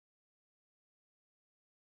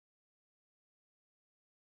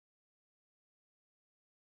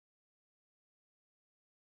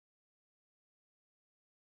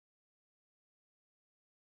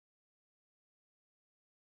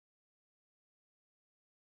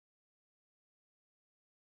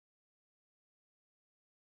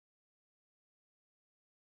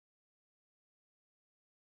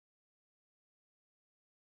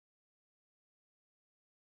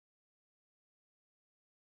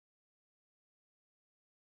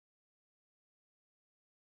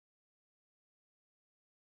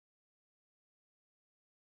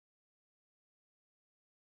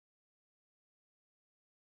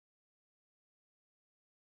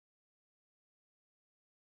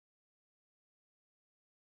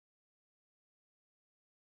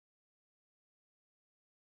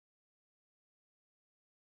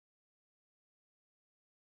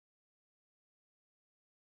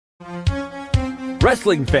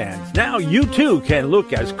Wrestling fans, now you too can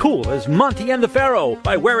look as cool as Monty and the Pharaoh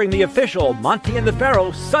by wearing the official Monty and the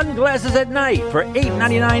Pharaoh sunglasses at night for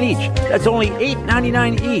 $8.99 each. That's only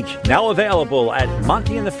 $8.99 each. Now available at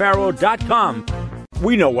montyandthepharaoh.com.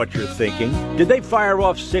 We know what you're thinking. Did they fire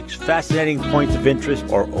off 6 fascinating points of interest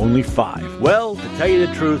or only 5? Well, to tell you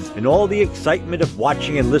the truth, in all the excitement of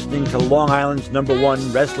watching and listening to Long Island's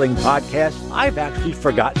 #1 wrestling podcast, I've actually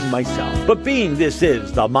forgotten myself. But being this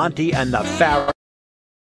is the Monty and the Pharaoh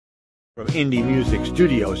from Indie Music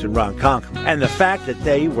Studios in Ronkonkoma, and the fact that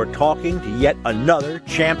they were talking to yet another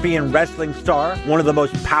champion wrestling star, one of the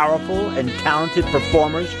most powerful and talented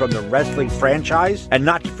performers from the wrestling franchise, and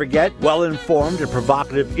not to forget well-informed and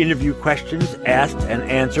provocative interview questions asked and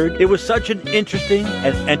answered. It was such an interesting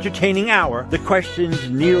and entertaining hour, the questions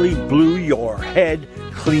nearly blew your head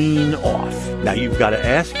clean off. Now you've got to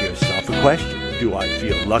ask yourself a question. Do I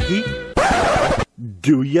feel lucky?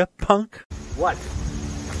 Do ya, punk? What?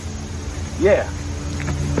 Yeah.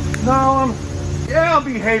 No, I'm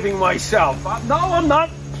behaving myself. No, I'm not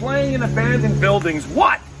playing in abandoned buildings.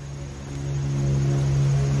 What?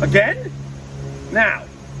 Again? Now,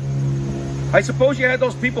 I suppose you had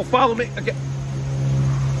those people follow me again.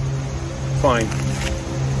 Fine.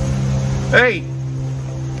 Hey,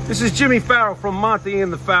 this is Jimmy Pharaoh from Monty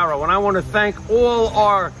and the Pharaoh, and I want to thank all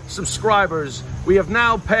our subscribers. We have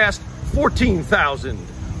now passed 14,000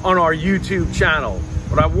 on our YouTube channel.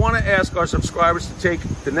 But I want to ask our subscribers to take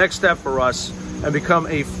the next step for us and become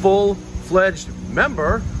a full-fledged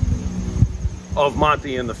member of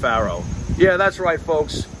Monty and the Pharaoh. Yeah, that's right,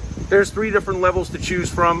 folks. There's 3 different levels to choose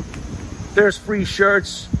from. There's free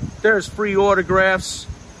shirts. There's free autographs.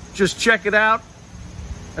 Just check it out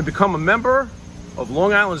and become a member of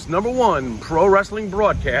Long Island's #1 pro wrestling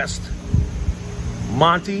broadcast,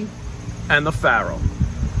 Monty and the Pharaoh.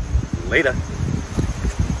 Later.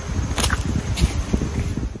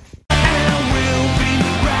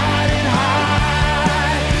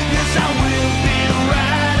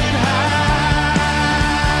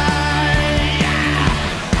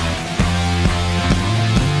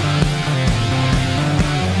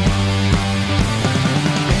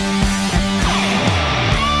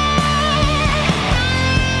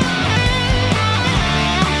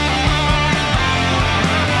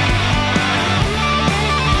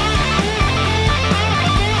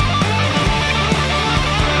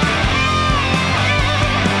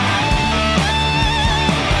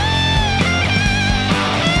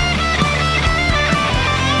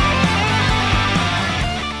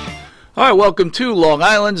 All right, welcome to Long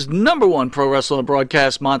Island's #1 pro wrestling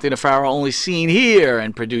broadcast, Monty and the Pharaoh, only seen here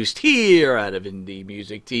and produced here out of Indie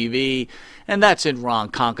Music TV, and that's in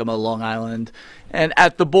Ronkonkoma, Long Island. And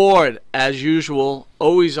at the board, as usual,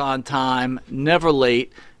 always on time, never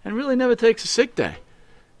late, and really never takes a sick day.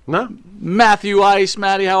 No. Matthew Ice.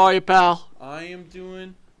 Matty, how are you, pal? I am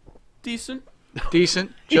doing decent.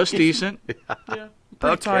 Decent? Just decent? Yeah.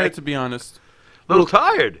 Pretty tired, to be honest. A little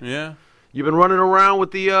tired? Yeah. You've been running around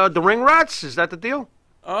with the ring rats? Is that the deal?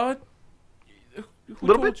 Who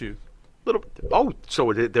Little told bit? you? Little. Oh,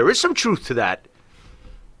 so there is some truth to that.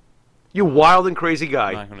 You wild and crazy I'm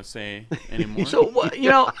guy. not going to say anymore. So,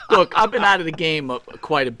 look, I've been out of the game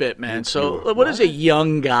quite a bit, man. So what is a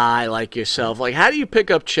young guy like yourself? Like, how do you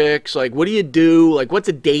pick up chicks? Like, what do you do? Like, what's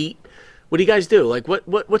a date? What do you guys do? Like,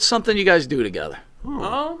 what's something you guys do together?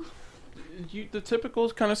 The typical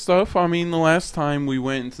kind of stuff. I mean, the last time we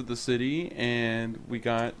went into the city and we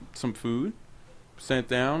got some food, sat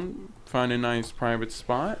down, found a nice private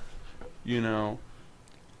spot,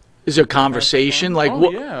 Is there conversation? Like,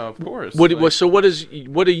 yeah, of course. What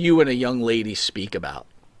do you and a young lady speak about?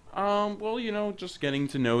 Well, just getting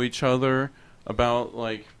to know each other about,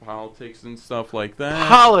 like, politics and stuff like that.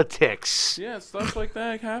 Politics? Yeah, stuff like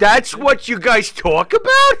that happens. That's what you guys talk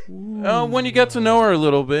about? When you get to know her a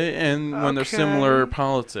little bit and when there's similar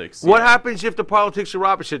politics. What happens if the politics are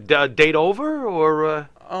opposite? Date over, or?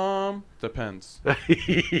 Depends.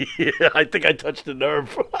 Yeah, I think I touched a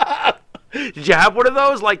nerve. Did you have one of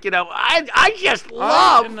those? Like, I just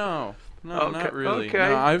love... No, Okay, not really. okay.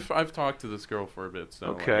 No, I've talked to this girl for a bit, so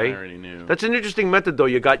Okay. I already knew. That's an interesting method, though.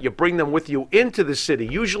 You bring them with you into the city.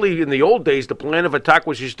 Usually, in the old days, the plan of attack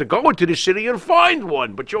was just to go into the city and find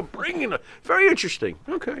one. But you're bringing very interesting.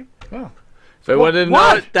 Okay. Oh. If anyone didn't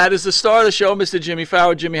know it, that is the star of the show, Mr. Jimmy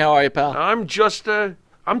Pharaoh. Jimmy, how are you, pal? I'm just,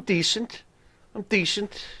 I'm decent. I'm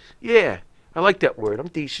decent. Yeah, I like that word. I'm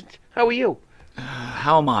decent. How are you?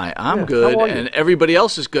 How am I? I'm Yeah, good, how are you? and everybody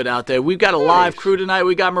else is good out there. We've got a live crew tonight.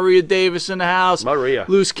 We got Maria Davis in the house. Maria.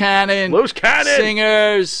 Loose Cannon. Loose Cannon.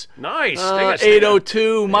 Singers. Nice.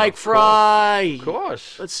 802, Mike Fry. Of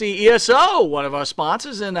course. Let's see, ESO, one of our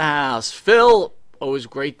sponsors in the house. Phil, always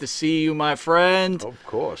great to see you, my friend. Of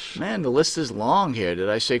course. Man, the list is long here. Did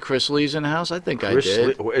I say Chris Lee's in the house? I think Chris I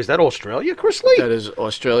did. Lee. Is that Australia, Chris Lee? That is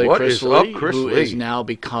Australia What Chris is Lee, up, Chris who Lee? has now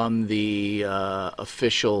become the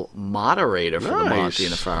official moderator for the Nice. Monty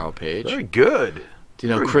and the Pharaoh page. Very good. Do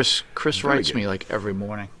you know, Chris very writes good. me like every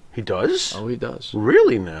morning. He does? Oh, he does.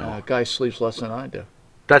 Really now? Guy sleeps less than I do.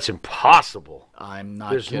 That's impossible. I'm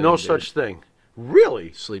not There's kidding, no dude. such thing.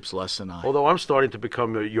 Really? Sleeps less than I. Although I'm starting to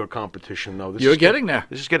become your competition, though. You're getting there.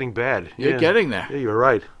 This is getting bad. You're Yeah. getting there. Yeah, you're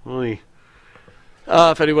right. Only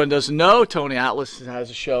If anyone doesn't know, Tony Atlas has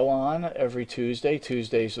a show on every Tuesday,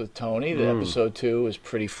 Tuesdays with Tony. The episode 2 is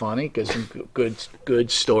pretty funny. Got some good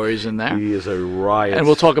stories in there. he is a riot. And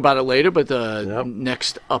we'll talk about it later, but the Yep.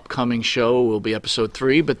 next upcoming show will be episode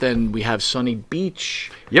 3. But then we have Sunny Beach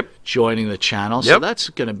Yep. joining the channel, so Yep. that's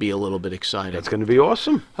going to be a little bit exciting. That's going to be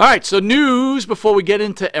awesome. All right, so news before we get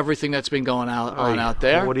into everything that's been going on out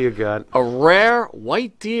there. What do you got? A rare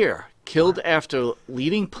white deer killed after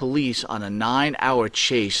leading police on a 9-hour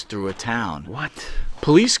chase through a town. What?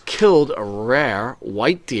 Police killed a rare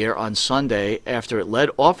white deer on Sunday after it led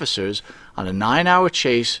officers on a 9-hour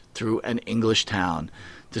chase through an English town.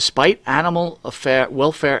 Despite animal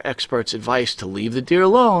welfare experts' advice to leave the deer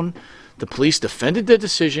alone, the police defended their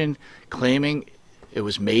decision, claiming it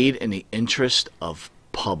was made in the interest of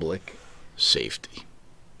public safety.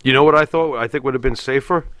 You know what I thought? I think would have been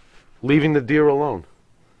safer? Leaving the deer alone.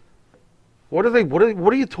 What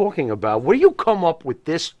are you talking about? Where do you come up with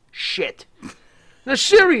this shit? Now,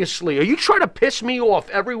 seriously, are you trying to piss me off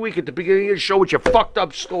every week at the beginning of the show with your fucked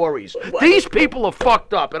up stories? These people are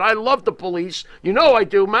fucked up, and I love the police. You know I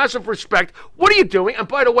do. Massive respect. What are you doing? And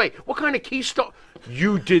by the way, what kind of keystone?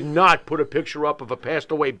 You did not put a picture up of a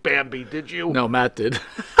passed away Bambi, did you? No, Matt did.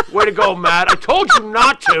 Way to go, Matt. I told you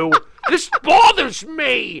not to. This bothers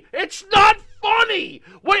me. It's not funny.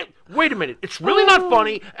 Wait a minute. It's really not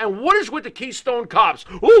funny. And what is with the Keystone Cops?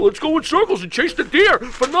 Oh, let's go in circles and chase the deer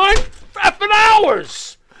for 9 effing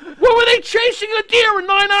hours. What were they chasing a deer in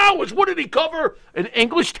 9 hours? What did he cover? An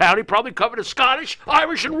English town. He probably covered a Scottish,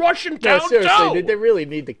 Irish, and Russian No, town, seriously, too. did they really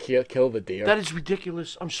need to kill the deer? That is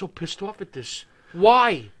ridiculous. I'm so pissed off at this.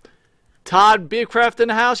 Why? Todd Beercraft in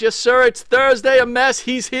the house. Yes, sir. It's Thursday. A mess.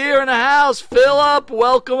 He's here in the house. Philip,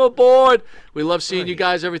 welcome aboard. We love seeing you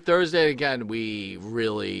guys every Thursday. Again, we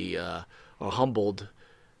really are humbled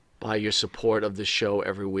by your support of the show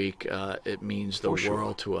every week. It means the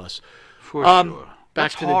world to us. For sure. Back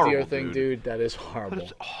That's to the horrible, deer thing, dude. That is horrible.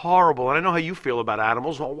 That's horrible. And I know how you feel about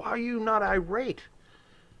animals. Well, why are you not irate?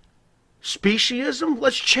 Speciesism?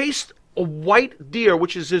 Let's chase a white deer,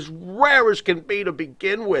 which is as rare as can be to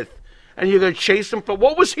begin with. And you're going to chase him for,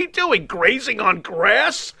 what was he doing? Grazing on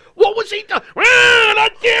grass? What was he doing? Ah, that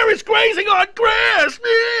deer is grazing on grass.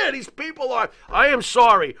 Yeah, these people are, I am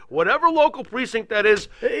sorry. Whatever local precinct that is,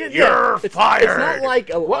 you're fired. It's not like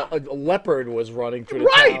a leopard was running through the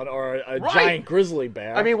Right. town or a Right. giant grizzly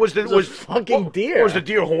bear. I mean, was a fucking deer? Was the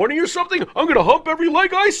deer horny or something? I'm going to hump every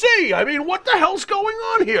leg I see. I mean, what the hell's going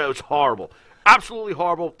on here? It's horrible. Absolutely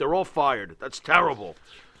horrible. They're all fired. That's terrible.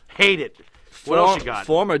 Hate it. What else you got?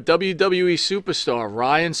 Former WWE superstar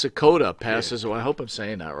Ryan Sakota passes away. I hope I'm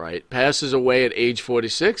saying that right. Passes away at age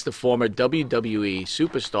 46. The former WWE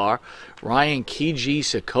superstar Ryan Keiji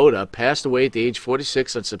Sakota passed away at the age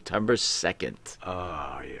 46 on September 2nd.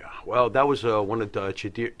 Yeah. Well, that was one of the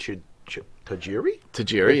Tajiri?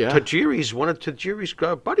 Tajiri, yeah. Tajiri's one of Tajiri's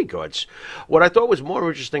bodyguards. What I thought was more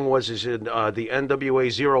interesting was in the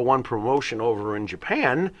NWA 01 promotion over in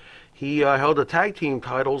Japan, he held the tag team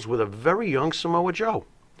titles with a very young Samoa Joe.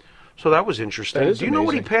 So that was interesting. That is Do you know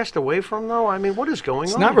what he amazing. passed away from, though? I mean, what is going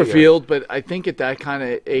It's on not here? revealed, but I think at that kind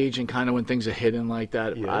of age and kind of when things are hidden like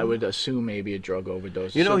that, Yeah. I would assume maybe a drug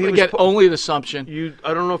overdose. You know, So, he was again, po- only an assumption.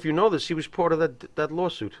 I don't know if you know this. He was part of that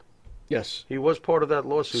lawsuit. Yes. He was part of that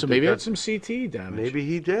lawsuit. So maybe had some CT damage. Maybe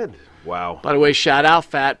he did. Wow. By the way, shout out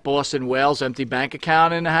Fat Boston Wales empty bank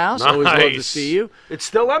account in the house. Always love to Nice. see you. It's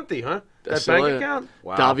still empty, huh? That Still bank it. account?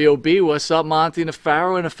 Wow. Davio B, what's up, Monty and the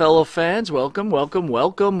Pharaoh and the fellow fans? Welcome, welcome,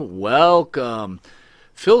 welcome, welcome.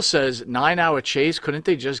 Phil says 9-hour chase. Couldn't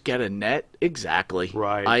they just get a net? Exactly.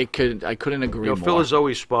 Right. I couldn't agree You know, more. Phil is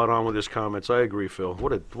always spot on with his comments. I agree, Phil.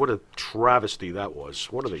 What a travesty that was.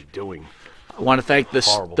 What are they doing? I want to thank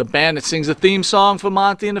Horrible. the band that sings the theme song for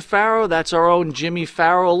Monty and the Pharaoh. That's our own Jimmy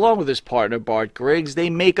Farrow, along with his partner Bart Griggs. They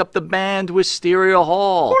make up the band with Stereo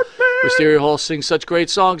Hall. Wisteria Hall sings such great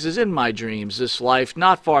songs as In My Dreams, This Life,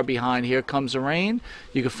 Not Far Behind, Here Comes the Rain.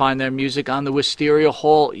 You can find their music on the Wisteria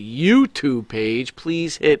Hall YouTube page.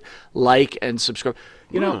 Please hit like and subscribe.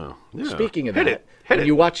 Speaking of that, when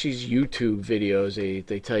you watch these YouTube videos,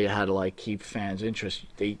 they tell you how to like keep fans' interest.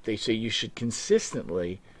 They say you should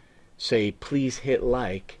consistently say, please hit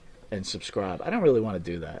like and subscribe. I don't really want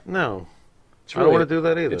to do that. No. Really, I don't want to do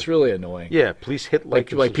that either. It's really annoying. Yeah, please hit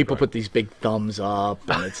like. Like people put these big thumbs up,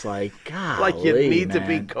 and it's like, God, like you need to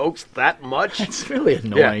be coaxed that much. It's really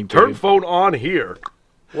annoying. Turn dude. phone on here.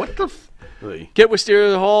 What the? Get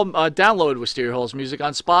Wisteria Hall. Download Wisteria Hall's music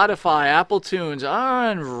on Spotify, Apple Tunes,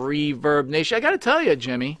 on Reverb Nation. I got to tell you,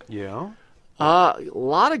 Jimmy. Yeah. A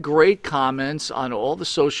lot of great comments on all the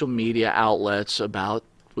social media outlets about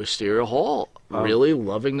Wisteria Hall. Really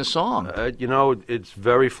loving the song. It's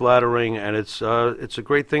very flattering, and it's a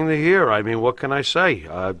great thing to hear. I mean, what can I say?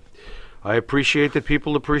 I appreciate that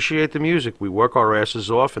people appreciate the music. We work our asses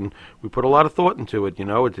off, and we put a lot of thought into it.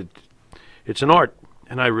 It's an art,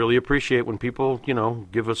 and I really appreciate when people,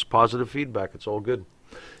 give us positive feedback. It's all good.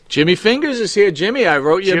 Jimmy Fingers is here. Jimmy, I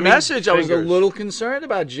wrote you a message. Fingers. I was a little concerned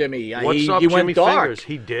about Jimmy. What's up, he Jimmy went dark. Fingers?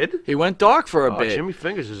 He did? He went dark for a bit. Jimmy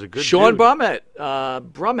Fingers is a good Sean dude.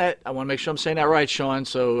 Brummett, I want to make sure I'm saying that right, Sean.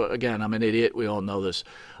 So, again, I'm an idiot. We all know this.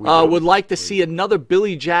 Would like to see another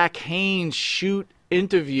Billy Jack Haynes shoot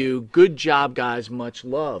interview. Good job, guys. Much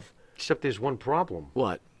love. Except there's one problem.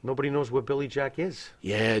 What? Nobody knows where Billy Jack is.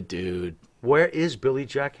 Yeah, dude. Where is Billy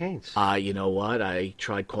Jack Haynes? You know what? I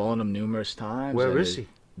tried calling him numerous times. Where is he?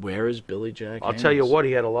 Where is Billy Jack I'll Haynes? tell you what,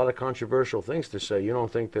 he had a lot of controversial things to say. You don't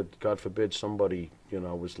think that, God forbid, somebody,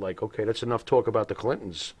 was like, okay, that's enough talk about the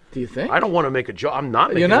Clintons. Do you think? I don't want to make a joke. I'm not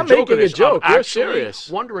making You're not a joke. making a joke. I'm You're actually serious.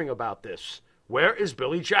 wondering about this. Where is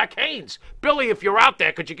Billy Jack Haynes? Billy, if you're out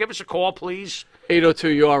there, could you give us a call, please? 802,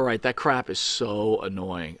 you are right. That crap is so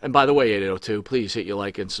annoying. And by the way, 802, please hit your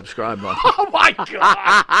like and subscribe button. Oh, my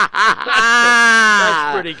God.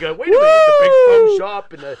 That's pretty good. Wait a minute. The big thumbs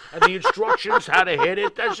up and the instructions, how to hit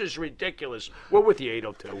it. That's just ridiculous. We're with you,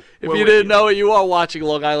 802. If you didn't know it, you are watching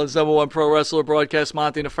Long Island's #1 pro wrestler broadcast,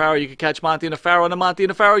 Monty Nefaro. You can catch Monty Nefaro on the Monty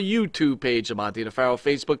Nefaro YouTube page, the Monty Nefaro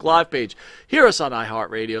Facebook Live page. Hear us on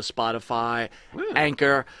iHeartRadio, Spotify,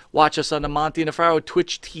 Anchor. Watch us on the Monty Nefaro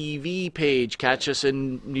Twitch TV page. Catch us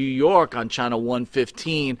in New York on channel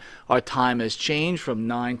 115. Our time has changed from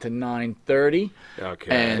 9 to 9:30. Okay.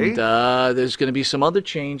 And there's going to be some other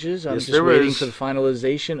changes. I'm Yes, just there waiting is. for the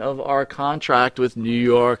finalization of our contract with New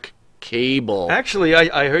York Cable. Actually,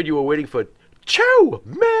 I heard you were waiting for 2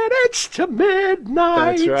 minutes to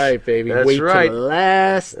midnight. That's right, baby. That's Wait right. till the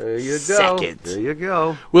last There you go. second. There you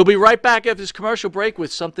go. We'll be right back after this commercial break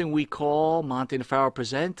with something we call Monty Nefaro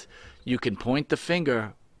Present. You can point the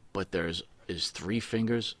finger, but there's 3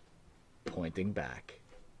 fingers pointing back.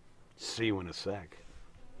 See you in a sec.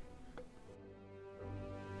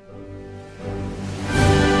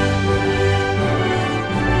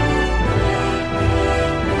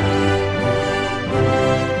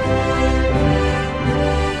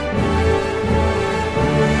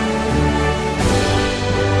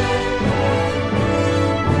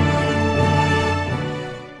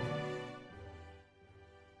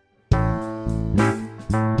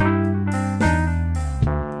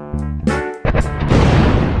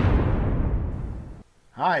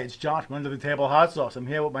 Hi, it's John from Under the Table Hot Sauce. I'm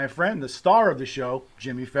here with my friend, the star of the show,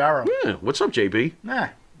 Jimmy Farrow. Yeah, what's up, JB? Nah,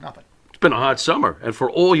 nothing. It's been a hot summer, and for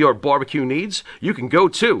all your barbecue needs, you can go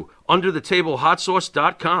to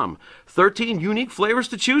underthetablehotsauce.com. 13 unique flavors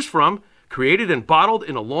to choose from, created and bottled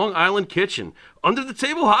in a Long Island kitchen.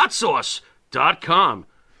 Underthetablehotsauce.com.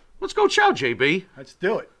 Let's go chow, JB. Let's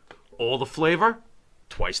do it. All the flavor,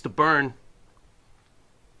 twice the burn.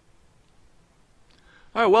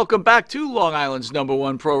 All right, welcome back to Long Island's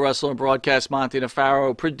 #1 pro wrestling broadcast, Monty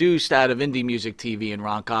Nefaro, produced out of Indie Music TV in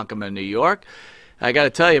Ronkonkoma, New York. I got to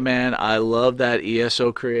tell you, man, I love that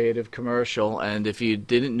ESO Creative commercial. And if you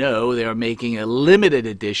didn't know, they are making a limited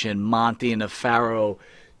edition Monty Nefaro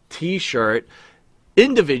T-shirt,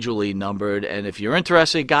 individually numbered. And if you're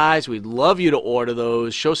interested, guys, we'd love you to order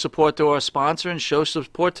those. Show support to our sponsor and show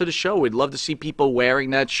support to the show. We'd love to see people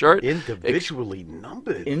wearing that shirt. Individually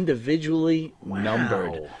numbered. Individually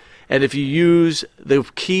numbered. And if you use the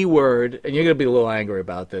keyword, and you're going to be a little angry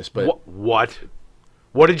about this, but What?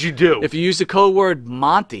 What did you do? if you use the code word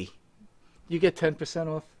Monty, you get 10%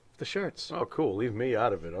 off the shirts. Oh, cool. Leave me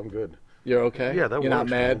out of it. I'm good. You're okay? Yeah, that You're not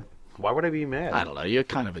works, mad? man. Why would I be mad? I don't know. You're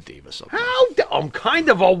kind of a diva sometimes. I'm kind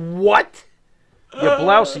of a what? Your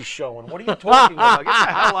blouse is showing. What are you talking about? Get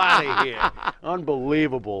the hell out of here.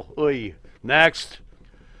 Unbelievable. Oy. Next.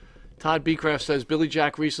 Todd Beecraft says, Billy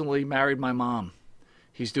Jack recently married my mom.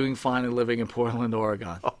 He's doing fine and living in Portland,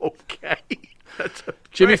 Oregon. Okay.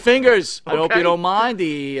 Jimmy Fingers, I hope you Okay. don't mind.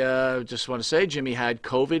 He just want to say Jimmy had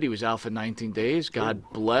COVID. He was out for 19 days. God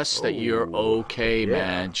bless that you're okay,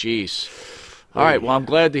 man. Jeez. All right. Well, I'm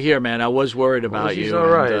glad to hear, man. I was worried about he's you. all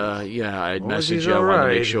right. And, yeah, I'd Well, message he's you. I all wanted to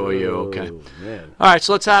right. make sure you're okay. Oh, man. All right.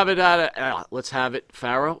 So let's have it. Let's have it,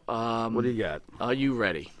 Pharaoh. What do you got? Are you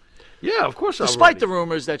ready? Yeah, of course I'm Despite ready. the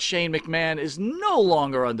rumors that Shane McMahon is no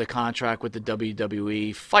longer under contract with the WWE,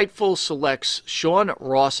 Fightful Select's Sean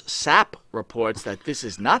Ross Sapp reports that this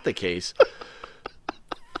is not the case.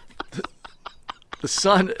 The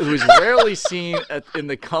Sun, who is rarely seen in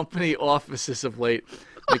the company offices of late,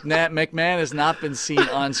 McMahon has not been seen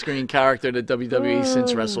on-screen character in the WWE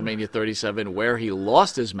since WrestleMania 37, where he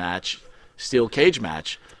lost his match, steel cage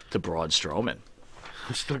match, to Braun Strowman.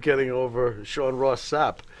 I'm still getting over Sean Ross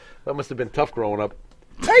Sapp. That must have been tough growing up.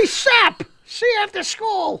 Hey, Sapp! See you after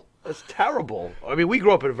school! That's terrible. I mean, we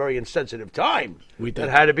grew up at a very insensitive time. We did. That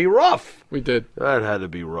had to be rough. We did. That had to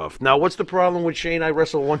be rough. Now, what's the problem with Shane? I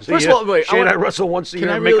wrestle once a First year. of all, wait, Shane, I wrestle once a year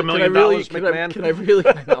and make $1 million, McMahon. Can I really?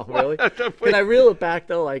 I know, really. Can I reel it back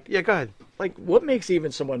though? Like, Yeah, go ahead. like what makes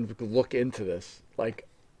even someone look into this? Like,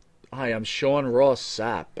 hi, I'm Sean Ross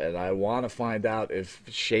Sapp, and I want to find out if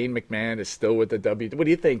Shane McMahon is still with the WWE. What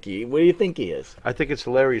do you think What do you think he is? I think it's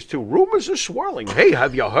hilarious, too. Rumors are swirling. Hey,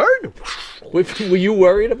 have you heard? Were you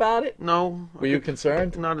worried about it? No. Were you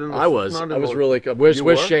concerned? Not in the- I was. not in I was the- really. Where's You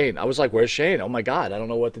were? Shane? I was like, where's Shane? Oh my God, I don't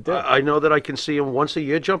know what to do. I know that I can see him once a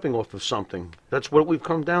year jumping off of something. That's what we've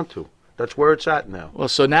come down to. That's where it's at now. Well,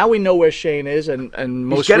 so now we know where Shane is, and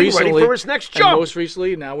most getting recently, ready for his next and jump. most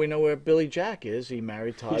recently, now we know where Billy Jack is. He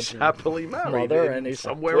married Todd. He's happily married. Mother, and he's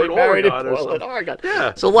somewhere happily in married Oregon or Portland, something. Oregon.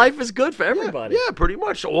 Yeah. So life is good for everybody. Yeah, pretty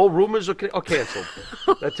much. All rumors are canceled.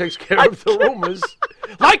 That takes care of the rumors.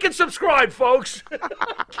 Like and subscribe, folks.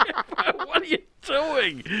 What are you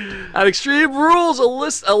doing? At Extreme Rules,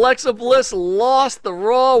 Alexa Bliss lost the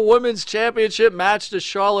Raw Women's Championship match to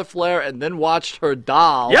Charlotte Flair and then watched her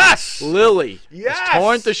doll, Yes! Lily, Yes! was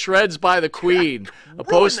torn to shreds by the Queen. A that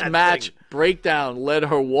post-match thing. breakdown led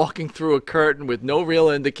her walking through a curtain with no real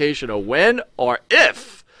indication of when or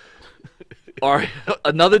if or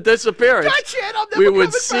another disappearance That's it, I'm never we would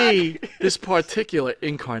coming see back. this particular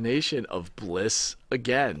incarnation of Bliss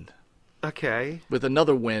again. Okay. With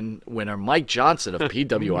another winner, Mike Johnson of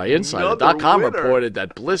PWIinsider.com Another winner. reported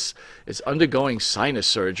that Bliss is undergoing sinus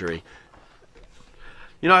surgery.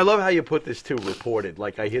 You know, I love how you put this too, reported.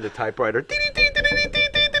 Like I hear the typewriter.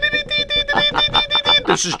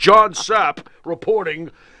 This is John Sapp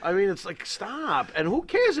reporting. I mean, it's like, stop. And who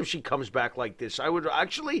cares if she comes back like this? I would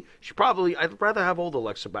actually, I'd rather have old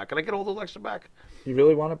Alexa back. Can I get old Alexa back? You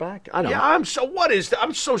really want it back? I don't. Yeah, I'm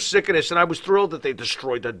so sick of this, and I was thrilled that they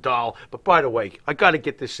destroyed the doll. But by the way, I got to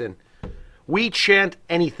get this in. We chant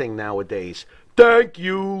anything nowadays. Thank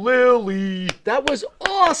you, Lily. That was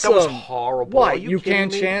awesome. That was horrible. Are What? you You kidding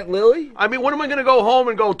can't me? chant Lily? I mean, when am I going to go home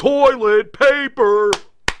and go, toilet paper?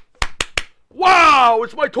 Wow,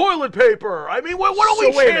 it's my toilet paper. I mean, what are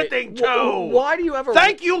we wait a minute. chanting to? Why do you have a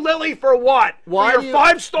Thank you, Lily, for what? Why for do your you-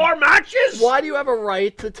 5-star matches? Why do you have a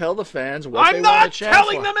right to tell the fans what they I'm want not to chant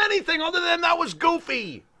telling for? them anything other than that was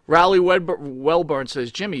goofy. Rowley Wellburn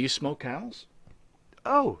says, Jimmy, you smoke Camels?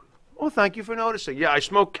 Oh, well, thank you for noticing. Yeah, I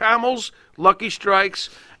smoke Camels, Lucky Strikes,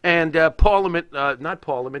 and Parliament, not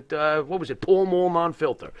Parliament, what was it? Pall Mall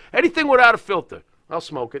non-filter. Anything without a filter, I'll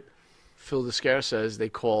smoke it. Phil Descare says they're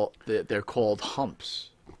called humps.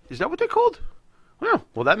 Is that what they're called?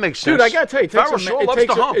 Well, that makes sense. Dude, I gotta tell you, Farrah sure loves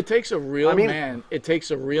to hump. it takes a real I mean- man. It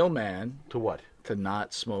takes a real man To what? to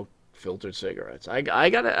not smoke filtered cigarettes. I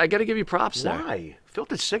gotta give you props there. Why?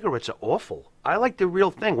 Filtered cigarettes are awful. I like the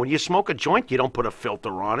real thing. When you smoke a joint, you don't put a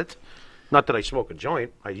filter on it. Not that I smoke a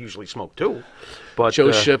joint. I usually smoke two. But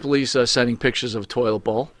Joe Shipley's sending pictures of toilet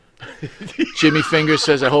bowl. Jimmy Fingers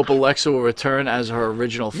says, I hope Alexa will return as her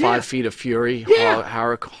original 5 Feet of Fury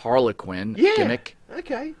Harlequin gimmick.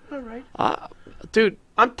 Okay, all right. Dude,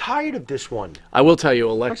 I'm tired of this one. I will tell you,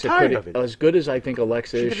 Alexa I'm tired could of it. as good as I think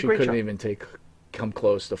Alexa She is, did a she great couldn't job. even come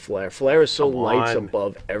close to Flair. Flair is so Come lights on.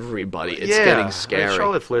 above everybody. It's Yeah, getting scary.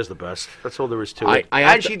 Charlotte Flair's the best. That's all there is to I- it. I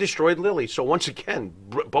have And to- she destroyed Lily. So once again,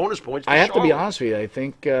 bonus points for I have to be Charlotte. honest with you. I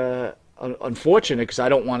think, unfortunate, because I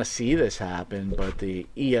don't want to see this happen, but the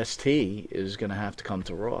EST is going to have to come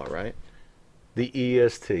to Raw, right? The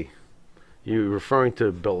EST. You referring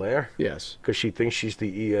to Belair? Yes. Because she thinks she's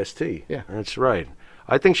the EST. Yeah. That's right.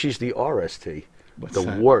 I think she's the RST. What's the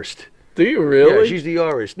that? worst. Do you really? Yeah, she's the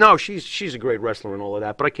RST. No, she's a great wrestler and all of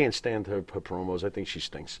that, but I can't stand her promos. I think she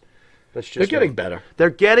stinks. That's just They're getting me. better. They're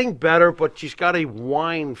getting better, but she's got a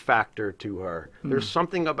whine factor to her. There's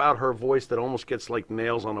something about her voice that almost gets like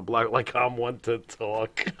nails on a block, like I'm one to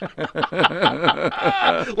talk.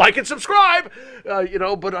 Like and subscribe,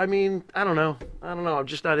 But I mean, I don't know. I'm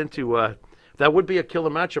just not into. That would be a killer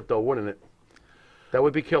matchup, though, wouldn't it? That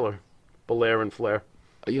would be killer. Belair and Flair.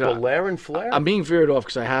 Belair and Flair. I'm being veered off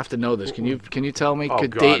because I have to know this. Can you tell me? Oh,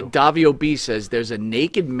 God. Davio B says there's a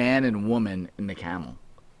naked man and woman in the camel.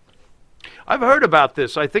 I've heard about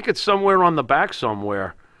this. I think it's somewhere on the back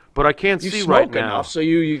somewhere, but I can't You see smoke right now. enough, so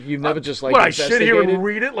you've never just like What, I sit here and investigated?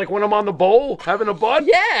 read it like when I'm on the bowl having a bud?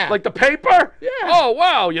 Yeah. Like the paper? Yeah. Oh,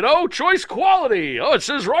 wow, choice quality. Oh, it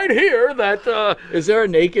says right here that Is there a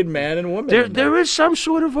naked man and woman? in there is some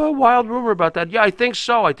sort of a wild rumor about that. Yeah, I think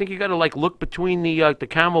so. I think you got to like look between the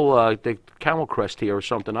camel crest here or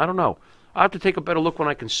something. I don't know. I have to take a better look when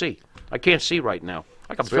I can see. I can't see right now.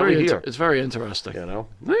 I can barely hear. It's very interesting.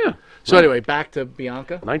 Yeah. So anyway, back to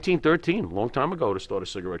Bianca. 1913, long time ago to start a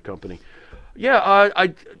cigarette company. Yeah,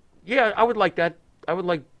 I would like that. I would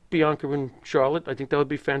like Bianca and Charlotte. I think that would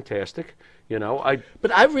be fantastic.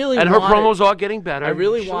 But I really and her wanted, promos are getting better. I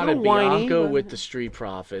really She's a wanted little whiny, Bianca but- with the Street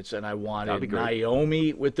Profits, and I That'd wanted be great.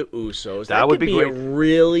 Naomi with the Usos. That would could be a great.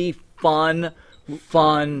 really fun.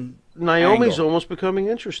 Naomi's angle. almost becoming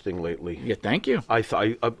interesting lately. Yeah, thank you. I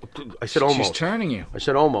said almost. She's turning you. I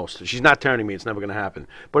said almost. She's not turning me. It's never going to happen.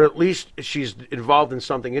 But at least she's involved in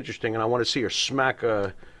something interesting, and I want to see her smack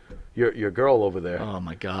your girl over there. Oh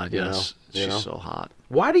my God, You yes, know, you she's know? so hot.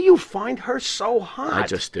 Why do you find her so hot? I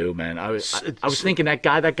just do, man. I was thinking that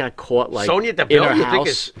guy that got caught like Sonya in Deville, her you house. think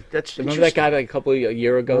is that's Remember that guy like a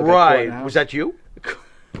year ago? Got caught in right? her house? Was that you?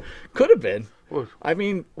 Could have been. I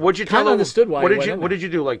mean, What'd you kind tell of her? understood why. What he did went you in What there. did you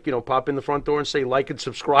do? Like pop in the front door and say like and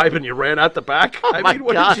subscribe, and you ran out the back. I my mean,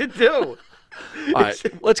 what God. did you do? All right,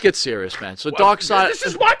 let's get serious, man. So Dark Side. This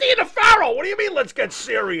is Monty and the Pharaoh. What do you mean? Let's get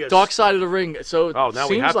serious. Dark Side of the Ring. So Oh, it now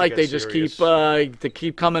we have seems to like get they just serious.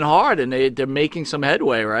 keep coming hard, and they're making some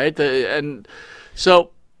headway, right? And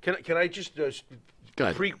so Can I just Go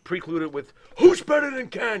ahead. preclude it with who's better than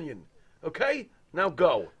Canyon? Okay, now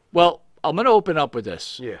go. well, I'm going to open up with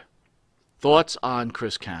this. Yeah. Thoughts on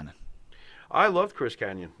Chris Cannon? I loved Chris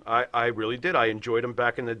Canyon. I really did. I enjoyed him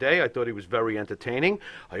back in the day. I thought he was very entertaining.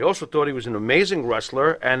 I also thought he was an amazing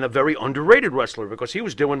wrestler and a very underrated wrestler because he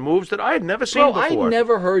was doing moves that I had never seen Bro, before. I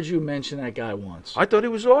never heard you mention that guy once. I thought he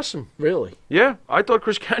was awesome. Really? Yeah, I thought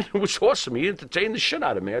Chris Canyon was awesome. He entertained the shit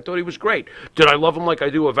out of me. I thought he was great. Did I love him like I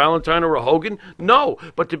do a Valentine or a Hogan? No.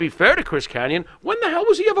 But to be fair to Chris Canyon, when the hell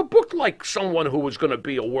was he ever booked like someone who was going to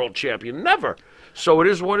be a world champion? Never. So it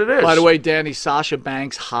is what it is. By the way, Danny, Sasha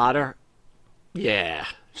Banks hotter? Yeah.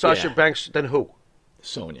 Sasha yeah. Banks, then who?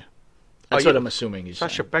 Sonya. That's Oh, what yeah. I'm assuming he's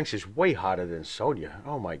Sasha saying. Banks is way hotter than Sonya.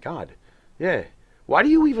 Oh, my God. Yeah. Why do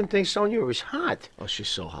you even think Sonya was hot? Oh, she's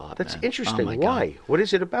so hot. That's man. interesting. Oh, my Why? God. What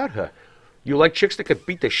is it about her? You like chicks that could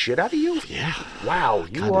beat the shit out of you? Yeah. Wow,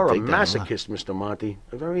 you kinda are a dig that a lot. masochist, Mr. Monty.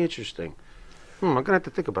 Very interesting. I'm going to have to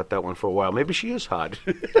think about that one for a while. Maybe she is hot.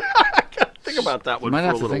 I got to think about that You one might for a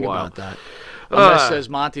have to little think while. about that. Unless says,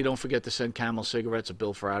 Monty, don't forget to send Camel cigarettes a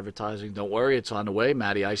bill for advertising. Don't worry, it's on the way.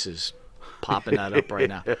 Matty Ice is popping that up right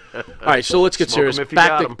now. All right, so let's get Smoke 'em serious. if you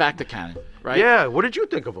got 'em. Back to Cannon, right? Yeah, what did you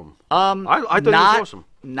think of him? I thought not, he was awesome.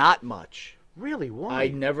 Not much. Really? Why? I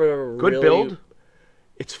never Good really... build?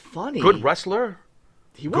 It's funny. Good wrestler?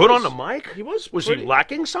 He Good was. on the mic? He was Was pretty- he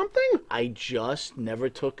lacking something? I just never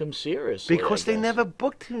took him seriously. Because I they guess. never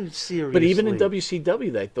booked him seriously. But even in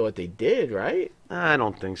WCW, they thought they did, right? I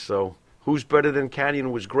don't think so. Who's Better Than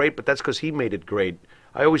Canyon was great, but that's because he made it great.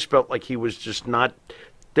 I always felt like he was just not...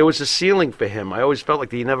 There was a ceiling for him. I always felt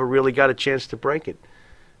like he never really got a chance to break it.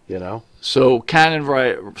 You know? So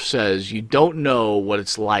Cannon says, you don't know what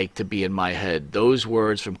it's like to be in my head. Those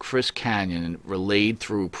words from Chris Canyon relayed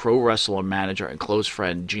through pro wrestler manager and close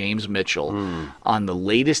friend James Mitchell on the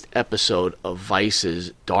latest episode of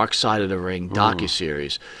Vice's Dark Side of the Ring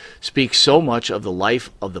docuseries speak so much of the life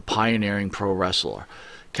of the pioneering pro wrestler.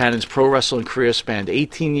 Cannon's pro wrestling career spanned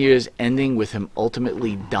 18 years, ending with him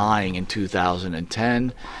ultimately dying in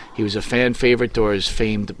 2010. He was a fan favorite during his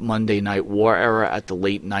famed Monday Night War era at the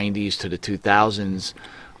late 90s to the 2000s,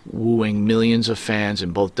 wooing millions of fans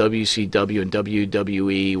in both WCW and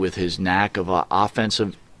WWE with his knack of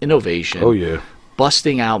offensive innovation, yeah.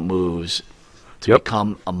 busting out moves to Yep.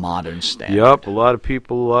 become a modern standard. Yep, a lot of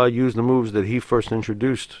people use the moves that he first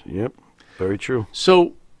introduced. Yep, very true.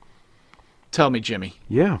 So, tell me, Jimmy,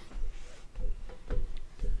 Yeah.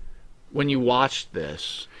 when you watched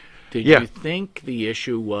this, did Yeah. you think the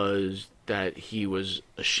issue was that he was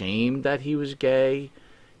ashamed that he was gay?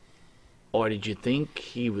 Or did you think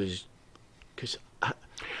he was... Because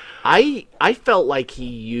I felt like he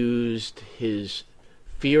used his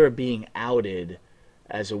fear of being outed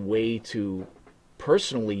as a way to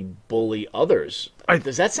personally bully others.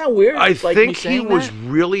 Does that sound weird? I like think he was that?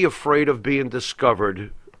 really afraid of being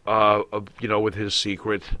discovered, with his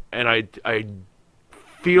secret, and I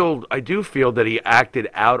do feel that he acted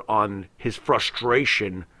out on his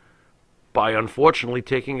frustration by unfortunately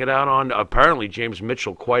taking it out on apparently James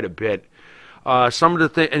Mitchell quite a bit. Some of the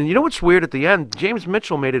things, and you know what's weird at the end? James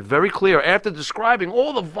Mitchell made it very clear after describing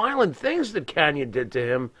all the violent things that Canyon did to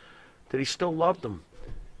him that he still loved him.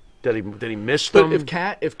 That he missed them.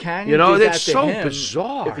 But if Canyon did that to him,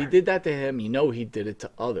 bizarre. If he did that to him, he did it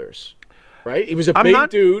to others, right? He was a big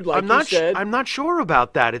dude, like you said. I'm not sure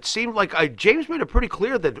about that. It seemed like James made it pretty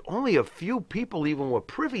clear that only a few people even were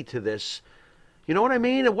privy to this. You know what I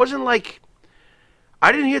mean? It wasn't like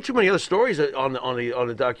I didn't hear too many other stories on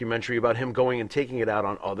the documentary about him going and taking it out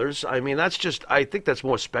on others. I mean, I think that's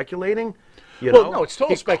more speculating. No, it's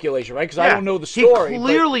total speculation, right? Because I don't know the story. He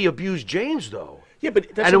clearly abused James, though. Yeah, but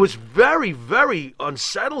it was very, very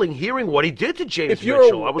unsettling hearing what he did to James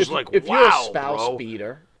Mitchell. I was like, if wow, you're a spouse bro.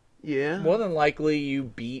 beater, yeah, more than likely you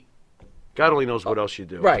beat. God only knows what else you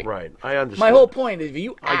do. Right. I understand. My whole point is, if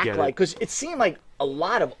you act like, because it seemed like a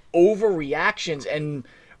lot of overreactions and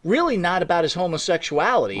really not about his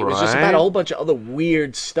homosexuality. It was just about a whole bunch of other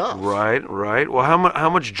weird stuff. Right. Well, how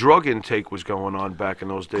much drug intake was going on back in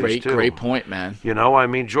those days, too? Great point, man. I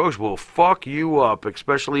mean, drugs will fuck you up,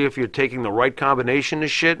 especially if you're taking the right combination of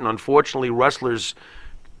shit. And unfortunately, wrestlers,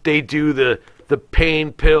 they do the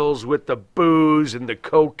pain pills with the booze and the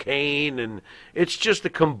cocaine, and it's just a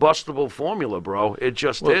combustible formula, bro. It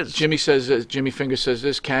just is. Jimmy Finger says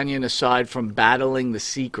this: Canyon, aside from battling the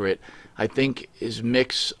secret, I think his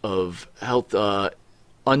mix of health,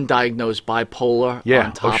 undiagnosed bipolar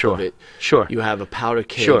on top of it. Sure. You have a powder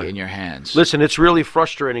keg in your hands. Listen, it's really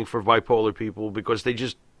frustrating for bipolar people because they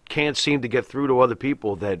just can't seem to get through to other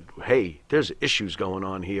people that, hey, there's issues going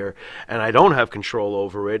on here, and I don't have control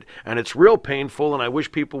over it, and it's real painful, and I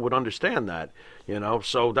wish people would understand that,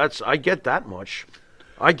 So I get that much.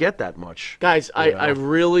 Guys, I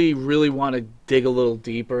really, really want to dig a little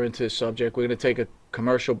deeper into the subject. We're going to take a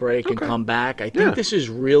commercial break and come back. I think this is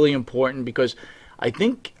really important because I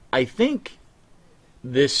think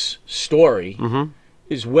this story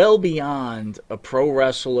is well beyond a pro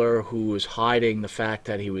wrestler who is hiding the fact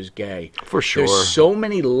that he was gay. For sure. There's so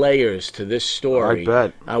many layers to this story. I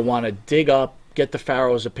bet. I want to dig up, get the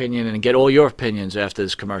Pharaoh's opinion, and get all your opinions after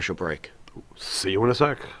this commercial break. See you in a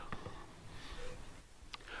sec.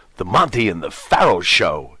 The Monty and the Pharaoh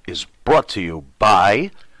Show is brought to you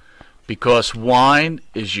by... Because wine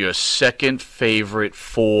is your second favorite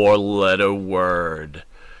four-letter word.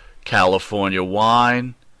 California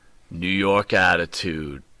wine, New York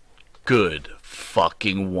attitude. Good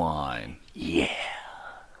fucking wine. Yeah.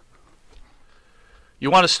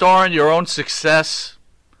 You want to star in your own success?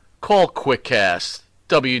 Call QuickCast.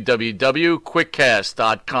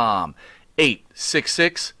 www.quickcast.com.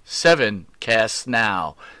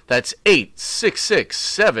 866-7-CAST-NOW. That's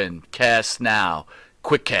 866-7-CAST-NOW.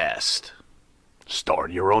 QuickCast. Star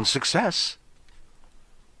in your own success.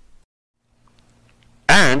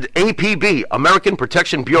 And APB, American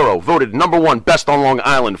Protection Bureau, voted #1 best on Long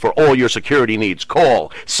Island for all your security needs.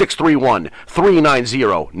 Call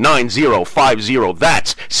 631-390-9050.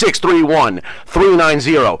 That's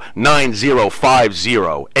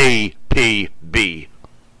 631-390-9050. APB.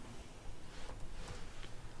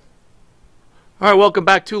 All right, welcome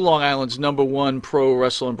back to Long Island's #1 pro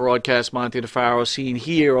wrestling broadcast, Monty the Pharaoh, seen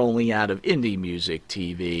here only out of Indie Music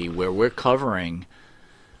TV, where we're covering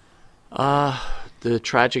the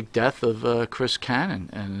tragic death of Chris Cannon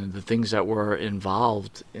and the things that were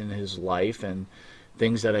involved in his life and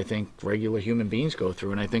things that I think regular human beings go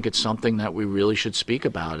through. And I think it's something that we really should speak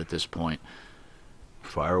about at this point.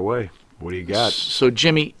 Fire away. What do you got? So,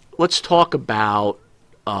 Jimmy, let's talk about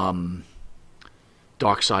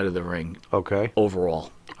Dark Side of the Ring. Okay.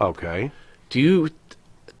 Overall. Okay. Do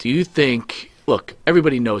you think? Look,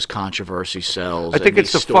 everybody knows controversy sells. I think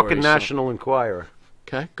it's the fucking National Enquirer.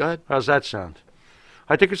 Okay, go ahead. How's that sound?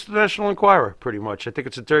 I think it's the National Enquirer, pretty much. I think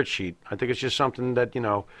it's a dirt sheet. I think it's just something that,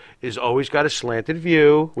 is always got a slanted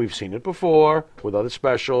view. We've seen it before with other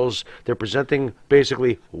specials. They're presenting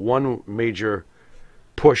basically one major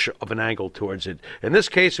push of an angle towards it. In this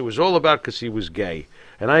case, it was all about because he was gay.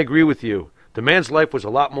 And I agree with you. The man's life was a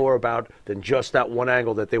lot more about than just that one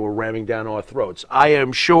angle that they were ramming down our throats. I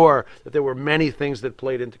am sure that there were many things that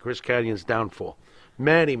played into Chris Canyon's downfall.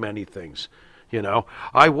 Many, many things.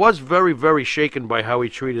 I was very, very shaken by how he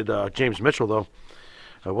treated James Mitchell, though.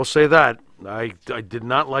 I will say that. I did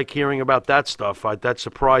not like hearing about that stuff. That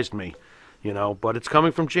surprised me, but it's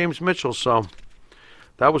coming from James Mitchell, so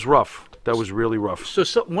that was rough. That was really rough. So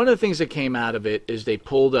one of the things that came out of it is they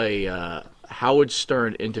pulled a Howard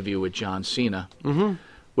Stern interview with John Cena,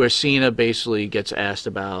 where Cena basically gets asked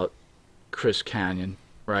about Chris Kanyon,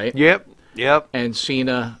 right? Yep. And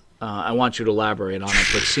Cena, I want you to elaborate on it,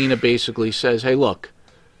 but Cena basically says, hey, look,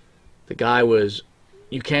 the guy was,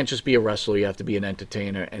 you can't just be a wrestler, you have to be an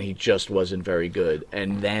entertainer, and he just wasn't very good.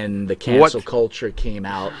 And then the cancel culture came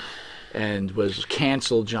out and was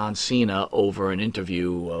canceled John Cena over an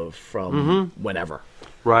interview from whenever.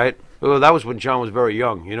 Right. Well, that was when John was very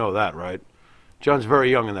young. You know that, right? John's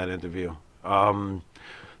very young in that interview.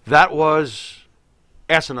 That was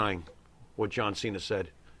asinine, what John Cena said.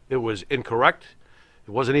 It was incorrect.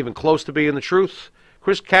 It wasn't even close to being the truth.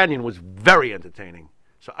 Chris Kanyon was very entertaining.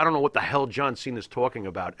 So I don't know what the hell John Cena's talking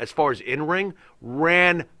about. As far as in-ring,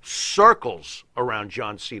 ran circles around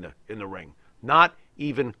John Cena in the ring. Not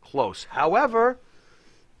even close. However,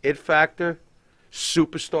 it factor,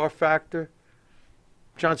 superstar factor,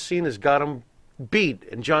 John Cena's got him beat,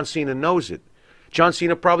 and John Cena knows it. John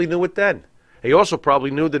Cena probably knew it then. He also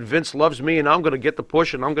probably knew that Vince loves me, and I'm going to get the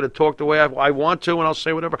push, and I'm going to talk the way I want to, and I'll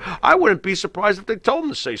say whatever. I wouldn't be surprised if they told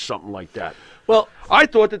him to say something like that. Well, I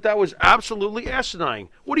thought that was absolutely asinine.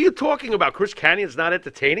 What are you talking about? Chris Kanyon's not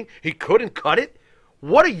entertaining? He couldn't cut it?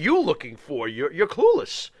 What are you looking for? You're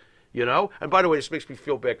clueless, And by the way, this makes me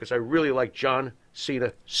feel bad because I really like John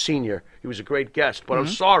Cena Sr. He was a great guest, but I'm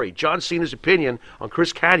sorry. John Cena's opinion on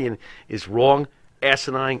Chris Kanyon is wrong,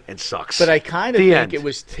 asinine, and sucks. But I kind of think it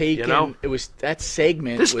was taken. It was that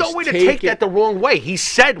segment. There's no way to take that the wrong way. He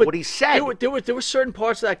said what he said. There were certain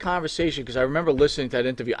parts of that conversation because I remember listening to that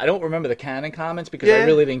interview. I don't remember the Kanyon comments because I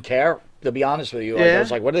really didn't care. To be honest with you, I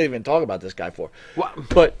was like, "What are they even talking about this guy for?" What?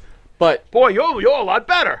 But boy, you're a lot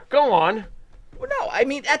better. Go on. Well, no, I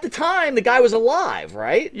mean at the time the guy was alive,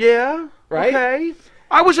 right? Yeah. Right. Okay.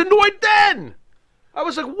 I was annoyed then. I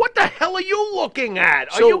was like, what the hell are you looking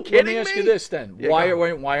at? Are you kidding me? Let me ask you this then. Yeah,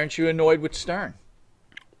 why aren't you annoyed with Stern?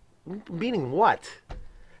 Meaning what?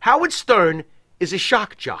 Howard Stern is a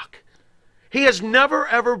shock jock. He has never,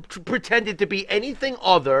 ever pretended to be anything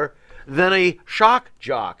other than a shock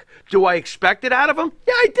jock. Do I expect it out of him?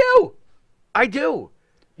 Yeah, I do. I do.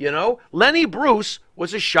 Lenny Bruce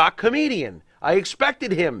was a shock comedian. I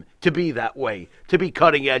expected him to be that way, to be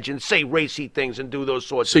cutting edge and say racy things and do those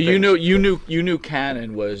sorts of things. So you knew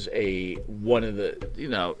Kanyon was one of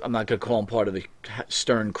the, I'm not going to call him part of the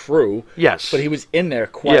Stern crew. Yes. But he was in there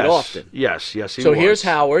quite often. Yes, he So was. Here's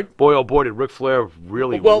Howard. Boy, oh boy, did Ric Flair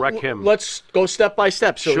really wreck him. Let's go step by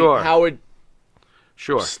step. So sure. Howard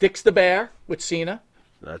sticks the bear with Cena.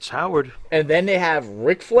 That's Howard. And then they have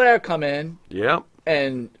Ric Flair come in. Yep.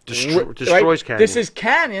 And destroys Kanyon. This is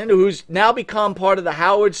Kanyon, who's now become part of the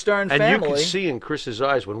Howard Stern family. And you could see in Chris's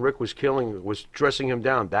eyes when Rick was dressing him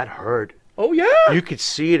down, that hurt. Oh yeah. You could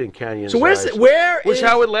see it in Canyon's eyes. So was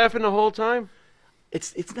Howard laughing the whole time?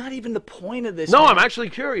 It's not even the point of this. No, I'm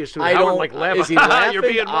actually curious. Howard laughing. Is he laughing? You're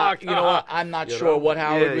being mocked. You know what? I'm not sure what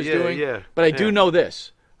Howard was doing. But I do know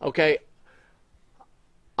this. Okay.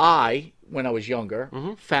 When I was younger,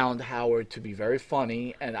 found Howard to be very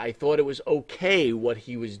funny, and I thought it was okay what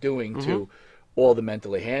he was doing to all the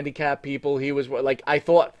mentally handicapped people. He was like, I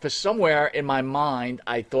thought for somewhere in my mind,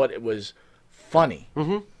 I thought it was funny.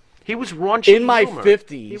 He was raunchy. In my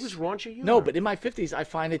 50s, he was raunchy humor. No, but in my 50s, I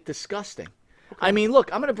find it disgusting. Okay. I mean,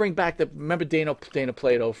 look, I'm going to bring back remember Dana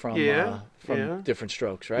Plato from Different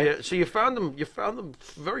Strokes, right? Yeah. So you found him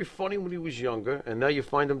very funny when he was younger, and now you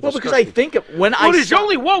find him disgusting. Well, because I think there's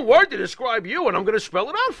only one word to describe you, and I'm going to spell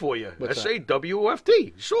it out for you.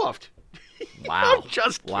 SAWFT. Soft. Wow. I'm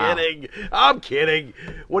just kidding. I'm kidding.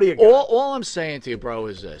 What do you got? All I'm saying to you, bro,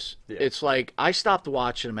 is this. Yeah. It's like I stopped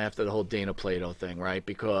watching him after the whole Dana Plato thing, right?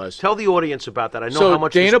 Because tell the audience about that. I know how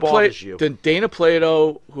much this bothers you. Dana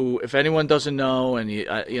Plato, who, if anyone doesn't know, and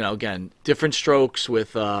again, Different Strokes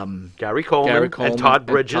with Gary Coleman and Todd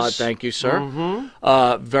Bridges. Thank you, sir.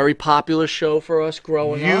 Very popular show for us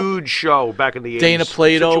growing up. Huge show back in the 80s. Dana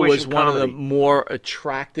Plato was one of the more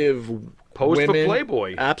attractive posed women, for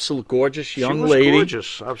Playboy. Absolute gorgeous young lady. She was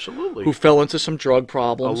gorgeous, absolutely. Who fell into some drug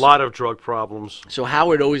problems. A lot of drug problems. So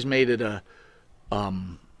Howard always made it a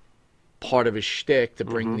part of his shtick to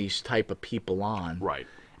bring these type of people on. Right.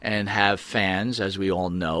 And have fans, as we all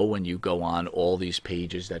know, when you go on all these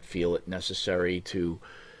pages that feel it necessary to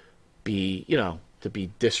be, to be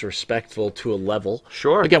disrespectful to a level.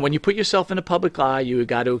 Sure. Again, when you put yourself in a public eye, you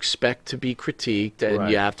got to expect to be critiqued, and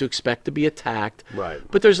Right. you have to expect to be attacked. Right.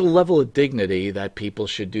 But there's a level of dignity that people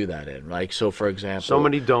should do that in, right? So, for example, So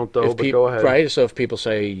many don't, though, if but go ahead. Right. So if people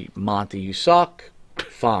say, Monty, you suck,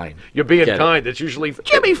 fine. You're being Get it. kind. It's usually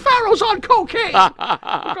Jimmy Farrow's on cocaine.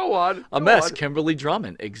 Go on. A go mess. on. Kimberly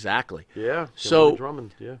Drummond, exactly. Yeah. So- Kimberly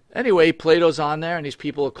Drummond. Yeah. Anyway, Plato's on there, and these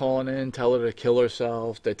people are calling in, telling her to kill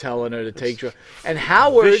herself. They're telling her to take drugs. And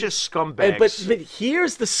Howard, Vicious scumbags. But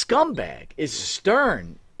here's the scumbag: is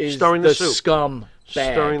Stern is Stirring the soup. scumbag.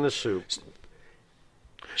 Stirring the soup.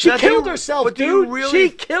 She Now, do killed you- herself, but do dude. you really- She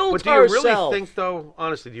killed But do you really herself. think, though,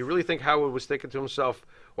 honestly, do you really think Howard was thinking to himself,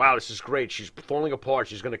 wow, this is great. She's falling apart.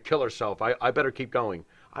 She's going to kill herself. I better keep going.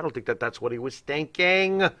 I don't think that's what he was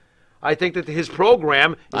thinking. I think that his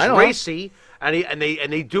program I is know. racy, and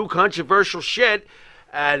they do controversial shit,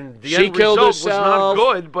 and the She end killed result was herself.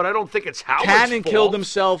 not good, but I don't think it's Howard's Cannon fault. killed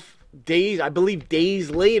himself days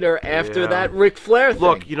later after Yeah. that Ric Flair thing.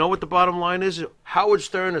 Look, you know what the bottom line is? Howard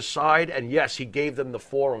Stern aside, and yes, he gave them the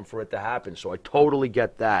forum for it to happen, so I totally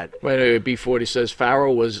get that. Wait, B40 says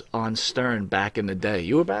Farrell was on Stern back in the day.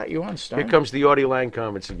 You were on Stern? Here comes the Artie Lang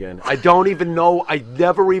comments again. I don't even know. I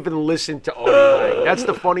never even listened to Artie Lang. That's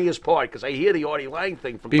the funniest part because I hear the Artie Lang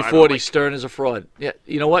thing from time to B40 time. Stern is a fraud. Yeah,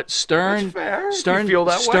 you know what? Stern. That's fair. If you Stern. feel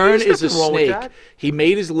that way, Stern there's is a nothing wrong with snake. that. He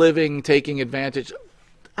made his living taking advantage.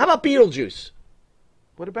 How about Beetlejuice?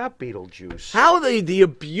 What about Beetlejuice? How the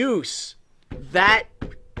abuse that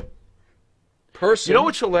person? You know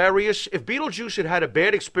what's hilarious? If Beetlejuice had had a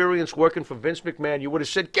bad experience working for Vince McMahon, you would have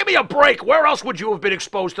said, give me a break. Where else would you have been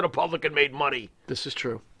exposed to the public and made money? This is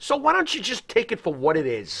true. So why don't you just take it for what it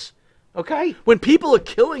is? Okay? When people are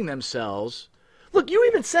killing themselves, look, you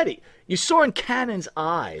even said it. You saw in Cannon's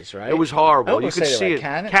eyes, right? It was horrible. I You almost could say see right. it.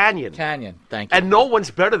 Cannon? Canyon. Canyon. Thank you. And no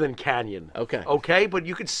one's better than Canyon. Okay. Okay, but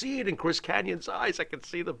you could see it in Chris Canyon's eyes. I could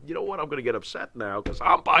see the. You know what? I'm going to get upset now because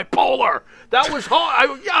I'm bipolar. That was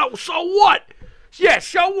hard. Yeah. So what? Yeah.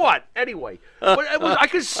 So what? Anyway, but I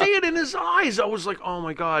could see it in his eyes. I was like, oh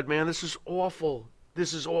my God, man, this is awful.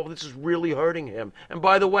 This is awful. This is really hurting him. And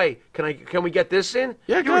by the way, can we get this in?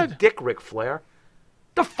 Yeah, You're a good. dick, Ric Flair.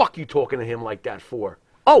 The fuck you talking to him like that for?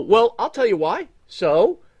 Oh, well, I'll tell you why.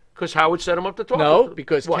 So, Because Howard set him up to talk. no,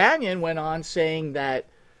 because What? Canyon went on saying that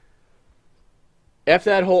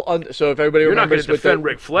after that whole... so if everybody You're not going remembers... to with defend the-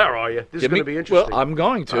 Ric Flair, are you? This is Give me- going to be interesting. Well, I'm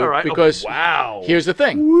going to. All right. Because Oh, wow. here's the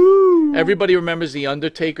thing. Everybody remembers the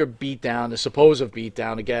Undertaker beatdown, the supposed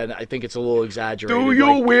beatdown. Again, I think it's a little exaggerated. Do you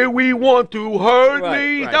like- where we want to hurt Right,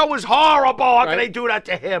 me? right. That was horrible. How can Right. they do that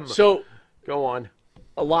to him? So... Go on.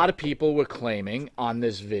 a lot of people were claiming on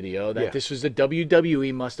this video that Yeah. this was the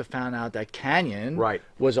WWE must have found out that Canyon Right.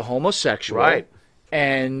 was a homosexual. Right.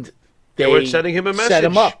 And They were sending him a set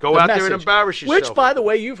him message. up. Go a out there and message. embarrass yourself. Which, by the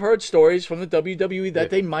way, you've heard stories from the WWE that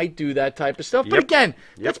they might do that type of stuff. But Yep. again,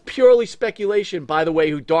 that's purely speculation. By the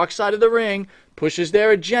way, who Dark Side of the Ring pushes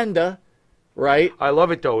their agenda, right? I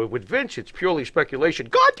love it, though. With Vince, it's purely speculation.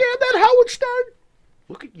 God damn that Howard Stern.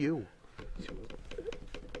 Look at you.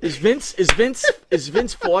 Is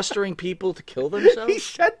Vince fostering people to kill themselves? He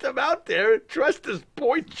sent them out there and dressed as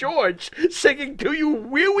Boy George, singing, do you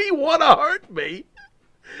really want to hurt me?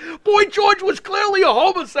 Boy George was clearly a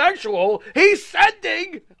homosexual. He's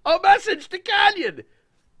sending a message to Canyon.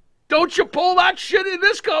 Don't you pull that shit in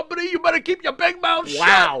this company. You better keep your big mouth shut.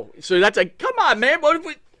 Wow. So that's like, come on, man. What if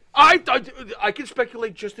we... I can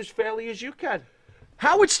speculate just as fairly as you can.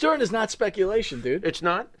 Howard Stern is not speculation, dude. It's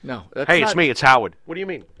not? No. That's Hey, not, it's me. It's Howard. What do you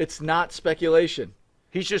mean? It's not speculation.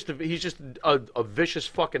 He's just a vicious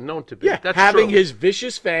fucking known to be. Yeah, That's having true. his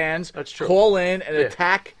vicious fans That's true. call in and Yeah.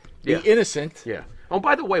 attack the Yeah. innocent. Yeah. Oh,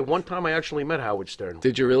 by the way, one time I actually met Howard Stern.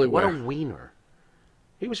 Did you really? What Where? a wiener.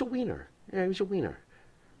 He was a wiener. Yeah, he was a wiener.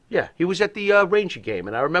 Yeah, he was at the Ranger game,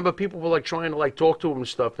 and I remember people were like trying to like talk to him and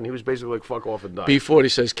stuff, and he was basically like, "Fuck off and die."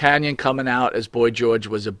 B40 says Canyon coming out as Boy George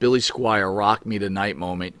was a Billy Squire rock me tonight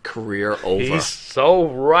moment. Career over. He's so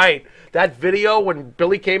right. That video when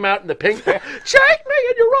Billy came out in the pink pants, take me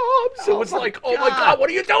in your arms. It was like, oh my God, what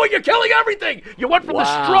are you doing? You're killing everything. You went from the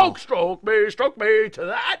Wow. stroke me, to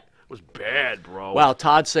that. It was bad, bro. Wow,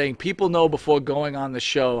 Todd saying people know before going on the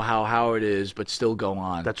show how Howard is, but still go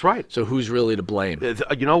on. That's right. So who's really to blame?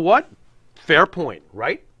 You know what? Fair point,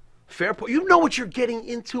 right? Fair point. You know what you're getting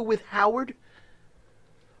into with Howard?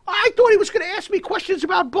 I thought he was going to ask me questions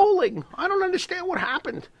about bowling. I don't understand what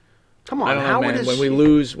happened. Come on, I don't know, Howard man. is... When we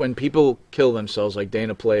lose, when people kill themselves like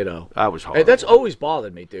Dana Plato. That was horrible. That's always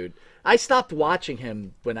bothered me, dude. I stopped watching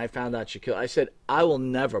him when I found out Shaquille. I said, I will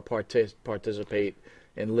never participate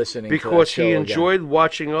in listening to that Because show he again. enjoyed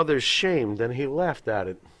watching others shamed, and he laughed at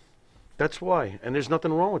it. That's why, and there's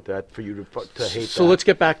nothing wrong with that for you to hate. So let's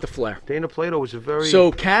get back to Flair. Dana Plato was a very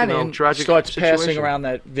Cannon tragic starts situation. passing around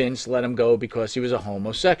that Vince let him go because he was a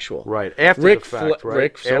homosexual. Right after the fact, right?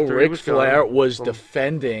 Ric Flair was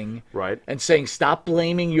defending, right, and saying, "Stop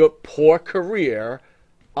blaming your poor career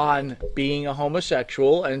on being a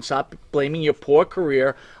homosexual, and stop blaming your poor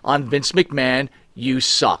career on Vince McMahon. You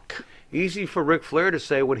suck." Easy for Ric Flair to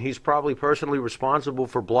say when he's probably personally responsible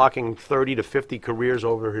for blocking 30 to 50 careers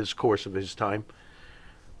over his course of his time.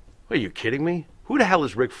 Are you kidding me? Who the hell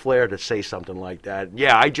is Ric Flair to say something like that?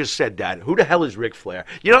 Yeah, I just said that. Who the hell is Ric Flair?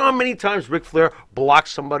 You know how many times Ric Flair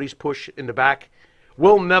blocks somebody's push in the back?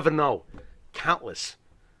 We'll never know. Countless.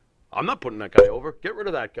 I'm not putting that guy over. Get rid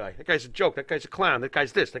of that guy. That guy's a joke. That guy's a clown. That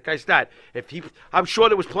guy's this. That guy's that. I'm sure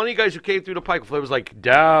there was plenty of guys who came through the pike. Flair was like,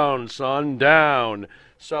 down, son, down.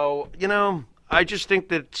 So, I just think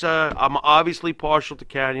that I'm obviously partial to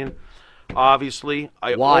Kanyon. Obviously.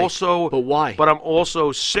 Why? But why? But I'm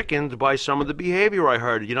also sickened by some of the behavior I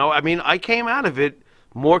heard. I came out of it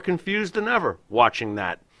more confused than ever watching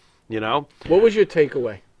that. What was your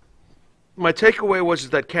takeaway? My takeaway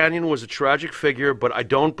was that Kanyon was a tragic figure, but I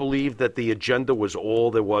don't believe that the agenda was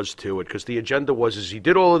all there was to it, because the agenda was he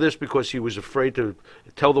did all of this because he was afraid to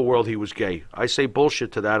tell the world he was gay. I say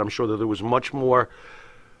bullshit to that. I'm sure that there was much more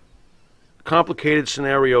complicated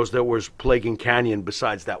scenarios that was plaguing Kanyon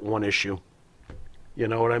besides that one issue. You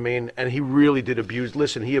know what I mean? And he really did abuse.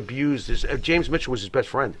 Listen, he abused James Mitchell was his best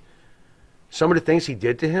friend. Some of the things he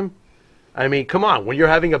did to him, I mean, come on. When you're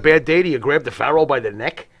having a bad day, do you grab the Pharaoh by the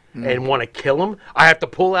neck and want to kill him? I have to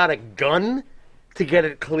pull out a gun to get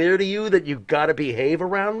it clear to you that you got to behave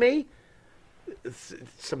around me? It's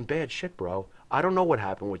some bad shit, bro. I don't know what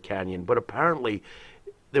happened with Kanyon, but apparently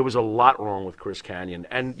there was a lot wrong with Chris Kanyon.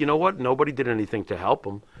 And you know what? Nobody did anything to help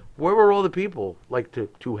him. Where were all the people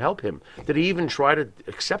to help him? Did he even try to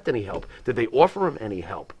accept any help? Did they offer him any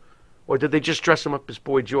help? Or did they just dress him up as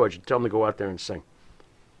Boy George and tell him to go out there and sing?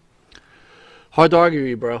 Hard to argue with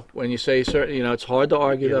you, bro. When you say certain, it's hard to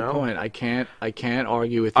argue that point. I can't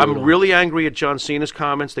argue with you. I'm really angry at John Cena's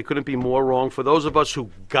comments. They couldn't be more wrong. For those of us who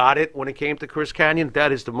got it when it came to Chris Kanyon,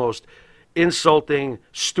 that is the most insulting,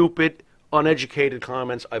 stupid, uneducated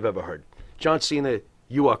comments I've ever heard. John Cena,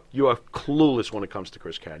 you are clueless when it comes to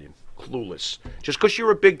Chris Kanyon. Clueless. Just because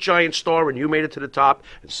you're a big giant star and you made it to the top,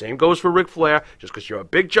 and same goes for Ric Flair, just because you're a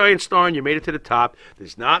big giant star and you made it to the top,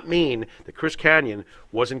 does not mean that Chris Kanyon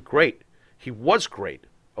wasn't great. He was great,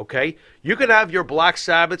 okay? You can have your Black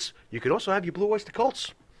Sabbaths. You can also have your Blue Oyster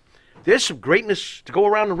Cults. There's some greatness to go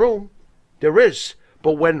around the room. There is.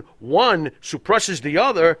 But when one suppresses the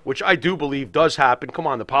other, which I do believe does happen, come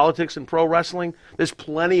on, the politics in pro wrestling, there's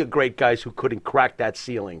plenty of great guys who couldn't crack that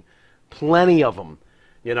ceiling. Plenty of them.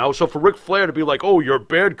 So for Ric Flair to be like, oh, your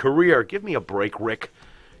bad career, give me a break, Rick.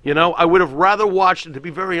 I would have rather watched, and to be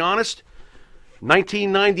very honest,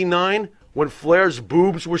 1999, when Flair's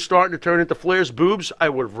boobs were starting to turn into Flair's boobs, I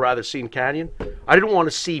would have rather seen Kanyon. I didn't want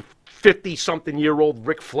to see 50-something-year-old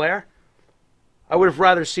Ric Flair. I would have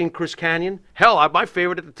rather seen Chris Kanyon. Hell, my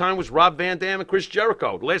favorite at the time was Rob Van Dam and Chris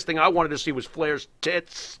Jericho. The last thing I wanted to see was Flair's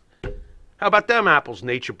tits. How about them apples,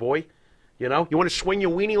 Nature Boy? You want to swing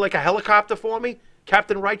your weenie like a helicopter for me,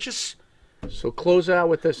 Captain Righteous? So close out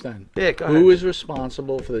with this then. Yeah, go ahead. Who is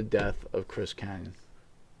responsible for the death of Chris Kanyon?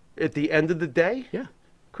 At the end of the day? Yeah.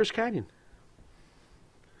 Chris Kanyon.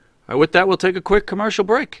 All right, with that, we'll take a quick commercial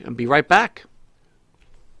break and be right back.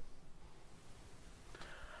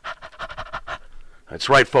 That's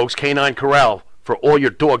right, folks. Canine Corral for all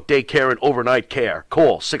your dog daycare and overnight care.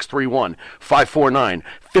 Call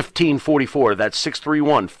 631-549-1544. That's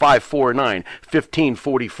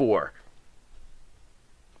 631-549-1544.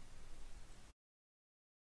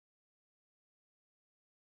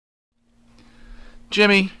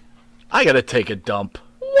 Jimmy, I got to take a dump.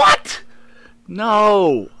 What?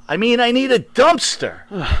 No, I need a dumpster.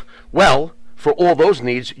 Well, for all those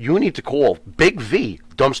needs, you need to call Big V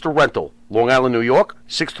Dumpster Rental, Long Island, New York,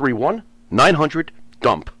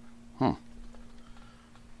 631-900-DUMP.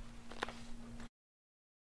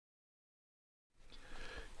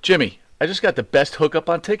 Jimmy, I just got the best hookup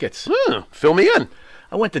on tickets. Fill me in.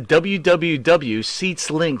 I went to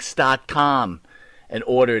www.seatslinks.com and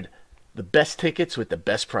ordered the best tickets with the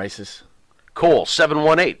best prices. Call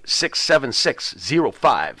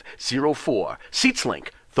 718-676-0504. SeatsLink,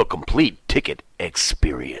 the complete ticket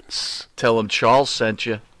experience. Tell them Charles sent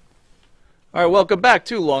you. All right, welcome back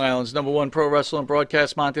to Long Island's #1 pro wrestling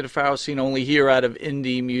broadcast. Monty DeFaro, seen only here out of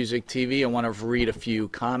Indie Music TV. I want to read a few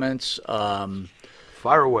comments.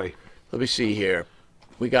 Fire away. Let me see here.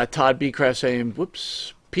 We got Todd Becraft saying,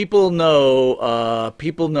 whoops, People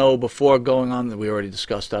know before going on. We already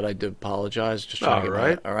discussed that. I do apologize. Just trying to get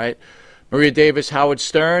right. that. All right. Maria Davis, Howard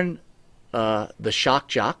Stern, the shock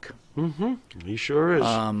jock. He sure is.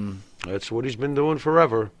 That's what he's been doing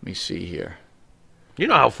forever. Let me see here. You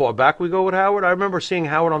know how far back we go with Howard? I remember seeing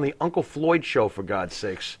Howard on the Uncle Floyd show, for God's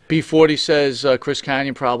sakes. B40 says Chris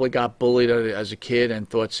Canyon probably got bullied as a kid and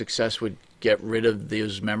thought success would get rid of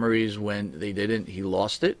those memories. When they didn't, he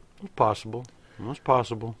lost it. It's possible. It's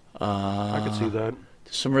possible. I can see that.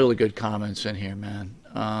 There's some really good comments in here, man.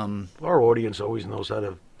 Our audience always knows how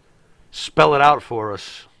to spell it out for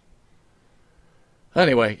us.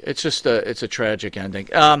 Anyway, it's just it's a tragic ending.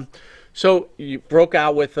 So you broke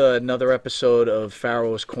out with another episode of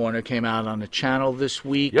Pharaoh's Corner, came out on the channel this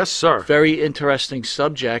week. Yes, sir. Very interesting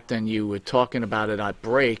subject, and you were talking about it at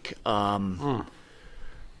break.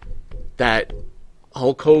 That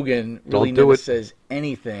Hulk Hogan really never says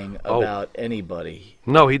anything about anybody.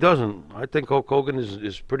 No, he doesn't. I think Hulk Hogan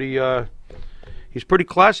is pretty he's pretty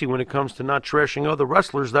classy when it comes to not trashing other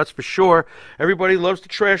wrestlers, that's for sure. Everybody loves to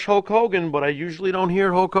trash Hulk Hogan, but I usually don't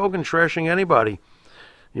hear Hulk Hogan trashing anybody.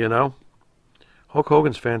 You know? Hulk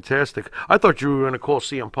Hogan's fantastic. I thought you were going to call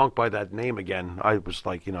CM Punk by that name again. I was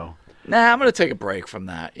like, you know. Nah, I'm going to take a break from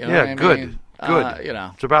that. You know what I good. mean? Good. You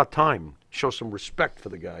know. It's about time. Show some respect for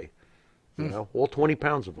the guy. You know? All 20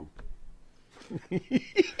 pounds of him.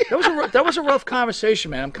 That was a rough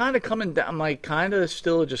conversation, man. I'm kind of coming down. I'm like kind of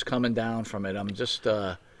still just coming down from it. I'm just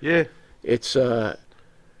yeah. It's I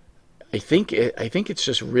think it's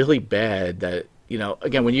just really bad that, you know,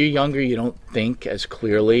 again, when you're younger, you don't think as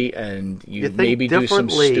clearly, and you maybe do some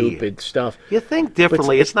stupid stuff. You think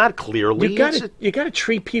differently. It's not clearly. You gotta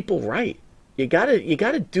treat people right. You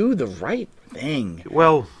gotta do the right thing.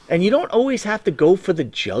 Well, and you don't always have to go for the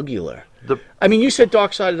jugular. I mean, you said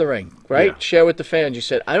Dark Side of the Ring, right? Yeah. Share with the fans. You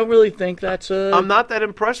said, I don't really think that's a... I'm not that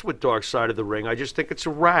impressed with Dark Side of the Ring. I just think it's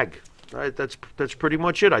a rag. Right? That's pretty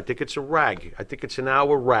much it. I think it's a rag. I think it's an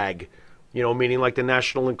hour rag. You know, meaning like the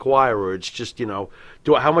National Enquirer. It's just, you know,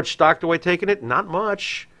 how much stock do I take in it? Not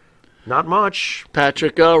much. Not much.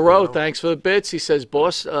 Patrick Rowe, thanks for the bits. He says,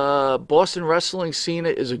 Boston Wrestling Cena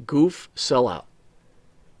is a goof sellout.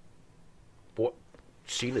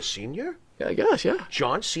 Cena Sr.? Yeah, I guess, yeah.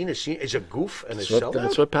 John Cena Sr. is a goof and a sellout?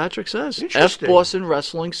 That's what Patrick says. F Interesting. Boston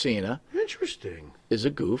Wrestling Cena Interesting. is a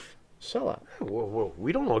goof sellout. Well,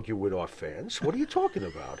 we don't argue with our fans. What are you talking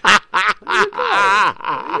about?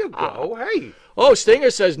 There you go. Hey. Oh, Stinger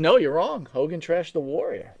says, no, you're wrong. Hogan trashed the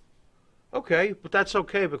Warrior. Okay, but that's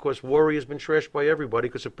okay because Warrior's been trashed by everybody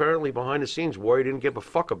because apparently behind the scenes Warrior didn't give a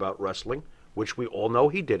fuck about wrestling, which we all know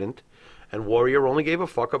he didn't. And Warrior only gave a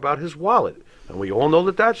fuck about his wallet. And we all know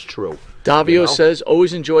that that's true. Davio says,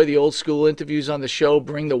 always enjoy the old school interviews on the show.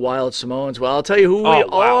 Bring the Wild Samoans. Well, I'll tell you who we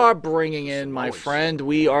are bringing in, my friend.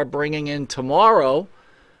 We are bringing in tomorrow.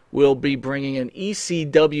 We'll be bringing in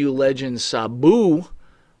ECW legend Sabu.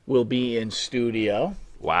 Will be in studio.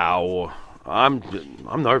 Wow. I'm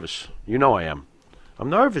nervous. You know I am. I'm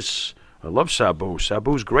nervous. I love Sabu.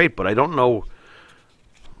 Sabu's great, but I don't know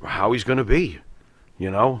how he's going to be. You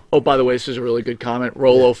know? Oh, by the way, this is a really good comment.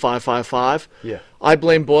 Rolo555. Yeah. I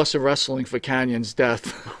blame Boston Wrestling for Canyon's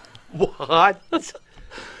death. What?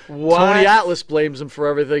 Tony Atlas blames him for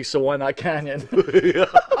everything, so why not Canyon?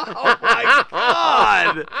 Oh, my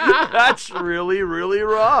God. That's really, really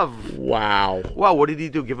rough. Wow. Wow, what did he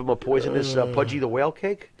do? Give him a poisonous Pudgy the Whale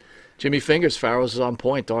cake? Jimmy Fingers, Pharaoh's is on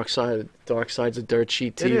point. Dark Side's a dirt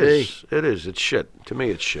sheet TV. It is. It's shit. To me,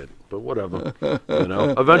 it's shit. But whatever. You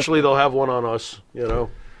know. Eventually, they'll have one on us. You know.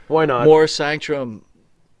 Why not? More Sanctum,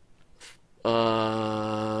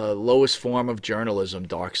 lowest form of journalism.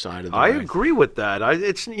 Dark Side of the Ring. I agree with that.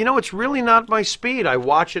 It's really not my speed. I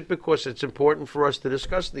watch it because it's important for us to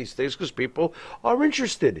discuss these things because people are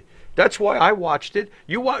interested. That's why I watched it.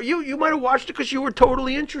 You might have watched it because you were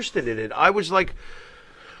totally interested in it. I was like,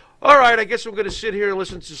 all right, I guess I'm going to sit here and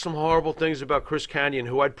listen to some horrible things about Chris Kanyon,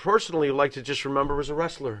 who I'd personally like to just remember as a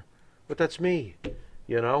wrestler. But that's me,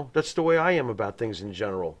 you know? That's the way I am about things in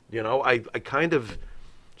general. You know, I kind of,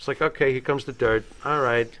 it's like, okay, here comes the dirt. All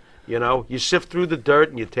right, you know, you sift through the dirt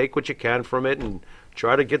and you take what you can from it and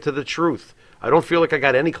try to get to the truth. I don't feel like I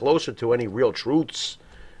got any closer to any real truths,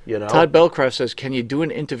 you know? Todd Belcraft says, can you do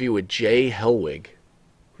an interview with Jay Hellwig?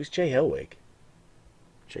 Who's Jay Hellwig?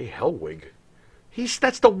 Jay Hellwig?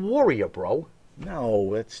 That's the Warrior, bro.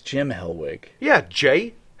 No, that's Jim Hellwig. Yeah,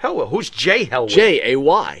 Jay Hellwig. Who's Jay Hellwig? Jay.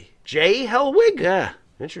 Jay Hellwig? Yeah.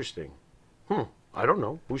 Interesting. I don't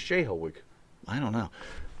know. Who's Jay Hellwig? I don't know.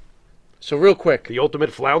 So real quick. The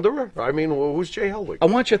ultimate flounderer? I mean, who's Jay Hellwig? I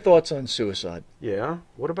want your thoughts on suicide. Yeah?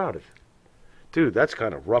 What about it? Dude, that's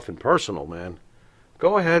kind of rough and personal, man.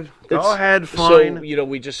 Go ahead. Go It's- ahead, fine. So, you know,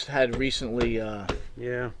 we just had recently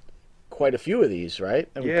Yeah. quite a few of these, right?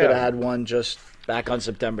 And we Yeah. could have had one just back on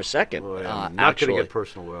September 2nd. Well, yeah, I'm not actually. going to get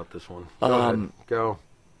personal about this one. Go ahead. Go.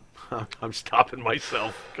 I'm stopping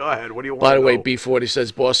myself. Go ahead. What do you want By the to way, know? B40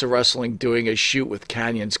 says Boston Wrestling doing a shoot with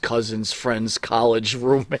Canyon's cousin's friend's college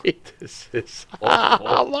roommate. This is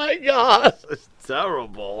Oh my God! It's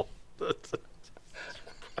terrible.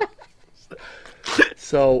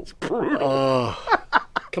 So,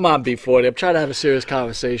 come on, B40. I'm trying to have a serious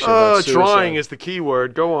conversation. about suicide. Trying is the key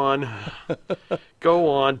word. Go on. Go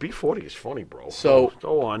on. B40 is funny, bro. So-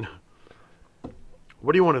 go on.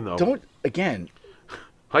 What do you want to know? Don't again.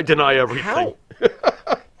 I deny everything.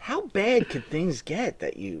 How bad could things get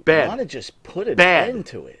that you Bad. want to just put an Bad. end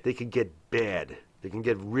to it? They could get bad. They can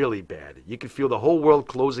get really bad. You can feel the whole world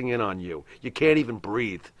closing in on you. You can't even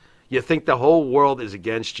breathe. You think the whole world is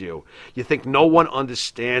against you. You think no one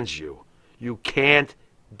understands you. You can't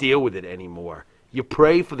deal with it anymore. You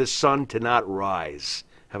pray for the sun to not rise.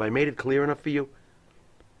 Have I made it clear enough for you?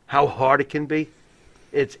 How hard it can be?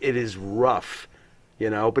 It is rough. You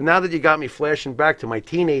know, but now that you got me flashing back to my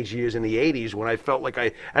teenage years in the 80s when I felt like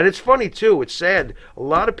and it's funny too, it's sad, a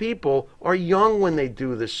lot of people are young when they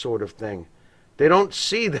do this sort of thing. They don't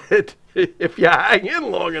see that if you hang in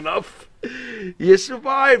long enough, you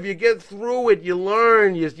survive, you get through it, you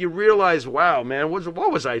learn, you realize, wow, man,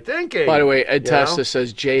 what was I thinking? By the way, Ed You know? Testa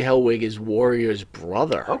says Jay Hellwig is Warrior's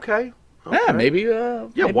brother. Okay. Yeah, maybe. Yeah,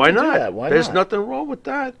 maybe why we'll do not? that. Why There's not? nothing wrong with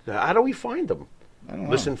that. How do we find them? I don't know.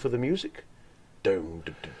 Listen for the music?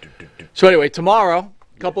 So anyway, tomorrow,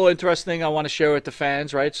 a couple of interesting things I want to share with the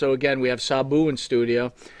fans, right? So again, we have Sabu in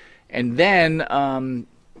studio, and then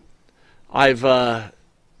I've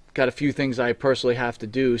got a few things I personally have to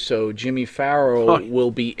do. So Jimmy Farrow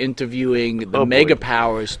will be interviewing the Mega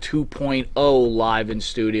Powers 2.0 live in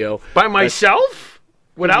studio. By myself?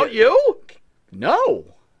 Without you? No,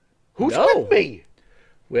 Who's No. with me?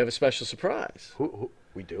 we have a special surprise. Who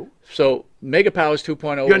we do? So Mega Powers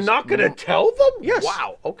 2.0. You're is- not going to tell them? Yes.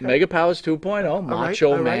 Wow. Okay. Mega Powers 2.0, All right,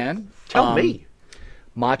 Macho all right. Man. Tell me.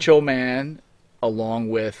 Macho Man, along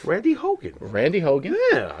with Randy Hogan. Randy Hogan.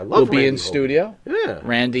 Yeah, I love will be Randy in Hogan. studio. Yeah.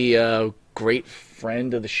 Randy, great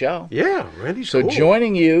friend of the show. Yeah, Randy's So cool.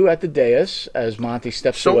 joining you at the dais as Monty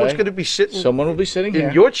steps Someone's away. going to be sitting Someone will be sitting in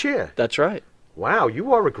here. your chair. That's right. Wow,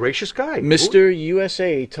 you are a gracious guy. Mr.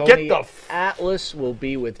 USA Tony Get the Atlas will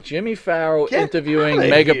be with Jimmy Farrow Get interviewing outta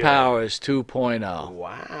Mega here. Powers 2.0.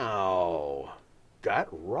 Wow. That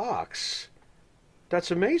rocks.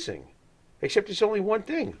 That's amazing. Except it's only one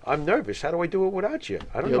thing. I'm nervous. How do I do it without you?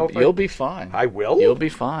 I don't know if You'll be fine. I will? You'll be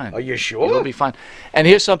fine. Are you sure? You'll be fine. And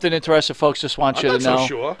here's something interesting, folks. Just want I'm you not to so know.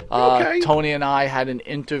 sure. Okay. Tony and I had an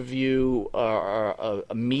interview, a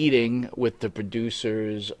meeting with the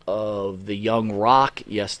producers of The Young Rock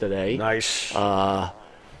yesterday. Nice.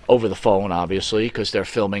 Over the phone, obviously, because they're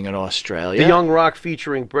filming in Australia. The Young Rock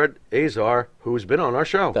featuring Brett Azar, who's been on our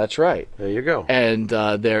show. That's right. There you go. And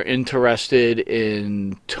they're interested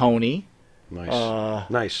in Tony Nice.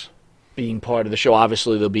 Nice. being part of the show.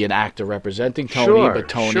 Obviously, there'll be an actor representing Tony, Sure, but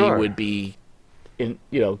Tony sure. would be,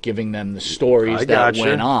 giving them the stories I that gotcha.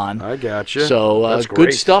 went on. I gotcha. So That's good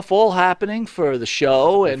great. stuff all happening for the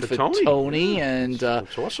show and for for Tony. and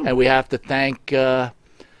That's awesome. and we have to thank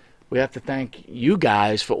you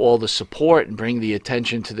guys for all the support and bring the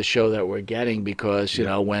attention to the show that we're getting because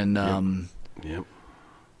when Yep.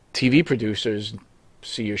 TV producers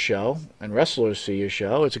see your show and wrestlers see your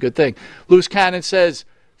show, it's a good thing. Loose Cannon says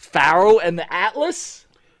Farrow and the Atlas.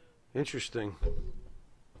 Interesting.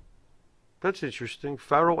 That's interesting.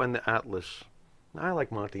 Pharaoh and the Atlas. I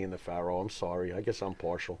like Monty and the Pharaoh. I'm sorry. I guess I'm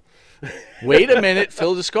partial. Wait a minute,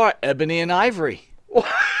 Phil Descar, Ebony and Ivory.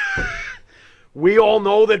 We all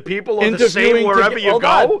know that people are the same wherever you hold go.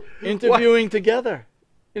 on. Interviewing together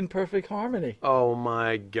in perfect harmony. Oh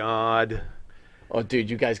my God. Oh, dude,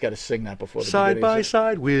 you guys got to sing that before the Side beginning. by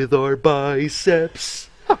side with our biceps.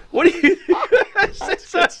 What do you? It's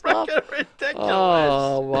freaking ridiculous.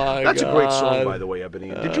 Oh my That's God. a great song, by the way, Ebony.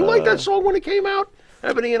 Did you like that song when it came out?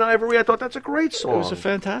 Ebony and Ivory. I thought that's a great song. It was a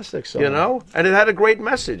fantastic song. You know, and it had a great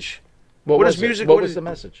message. what what was is it? music- What what was is- the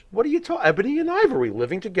message? What are you talking? Ebony and Ivory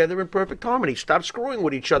living together in perfect harmony. Stop screwing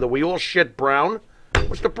with each other. We all shit brown.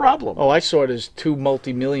 What's the problem? Oh, I saw it as two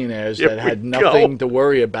multimillionaires Here that we had go. nothing to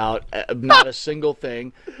worry about, not a single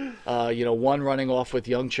thing. One running off with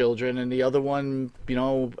young children, and the other one,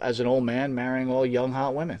 as an old man, marrying all young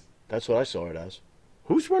hot women. That's what I saw it as.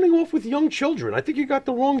 Who's running off with young children? I think you got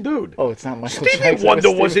the wrong dude. Oh, it's not Michael Stevie Jackson. Wonder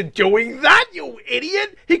It's wasn't doing that, you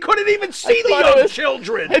idiot. He couldn't even see the thought it young was-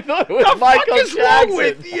 children. I thought it was the Michael fuck is Jackson. wrong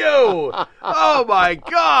with you? Oh my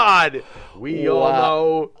God! We all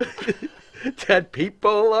know that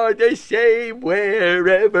people are the same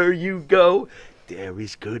wherever you go. There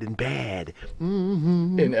is good and bad.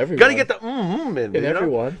 In everyone. Gotta get the in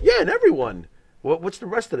everyone. Yeah, in everyone. What's the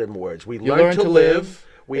rest of them words? We You learn to live.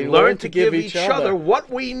 We learn to give each other what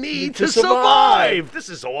we need to survive. This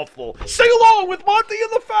is awful. Sing along with Monty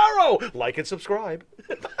and the Pharaoh. Like and subscribe.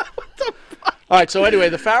 All right, so anyway,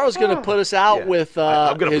 the Pharaoh's going to put us out with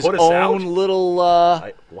I'm gonna his put us own out? little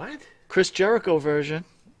What? Chris Jericho version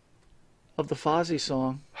of the Fozzy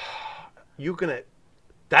song. You gonna?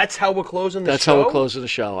 That's how we're closing the That's show? how we're closing the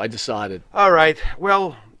show. I decided. All right.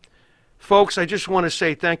 Well, folks, I just want to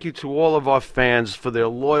say thank you to all of our fans for their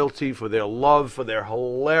loyalty, for their love, for their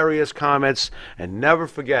hilarious comments, and never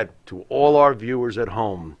forget to all our viewers at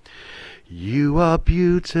home. You are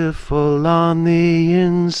beautiful on the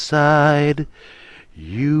inside.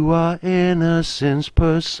 You are innocence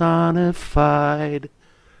personified.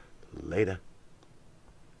 Later.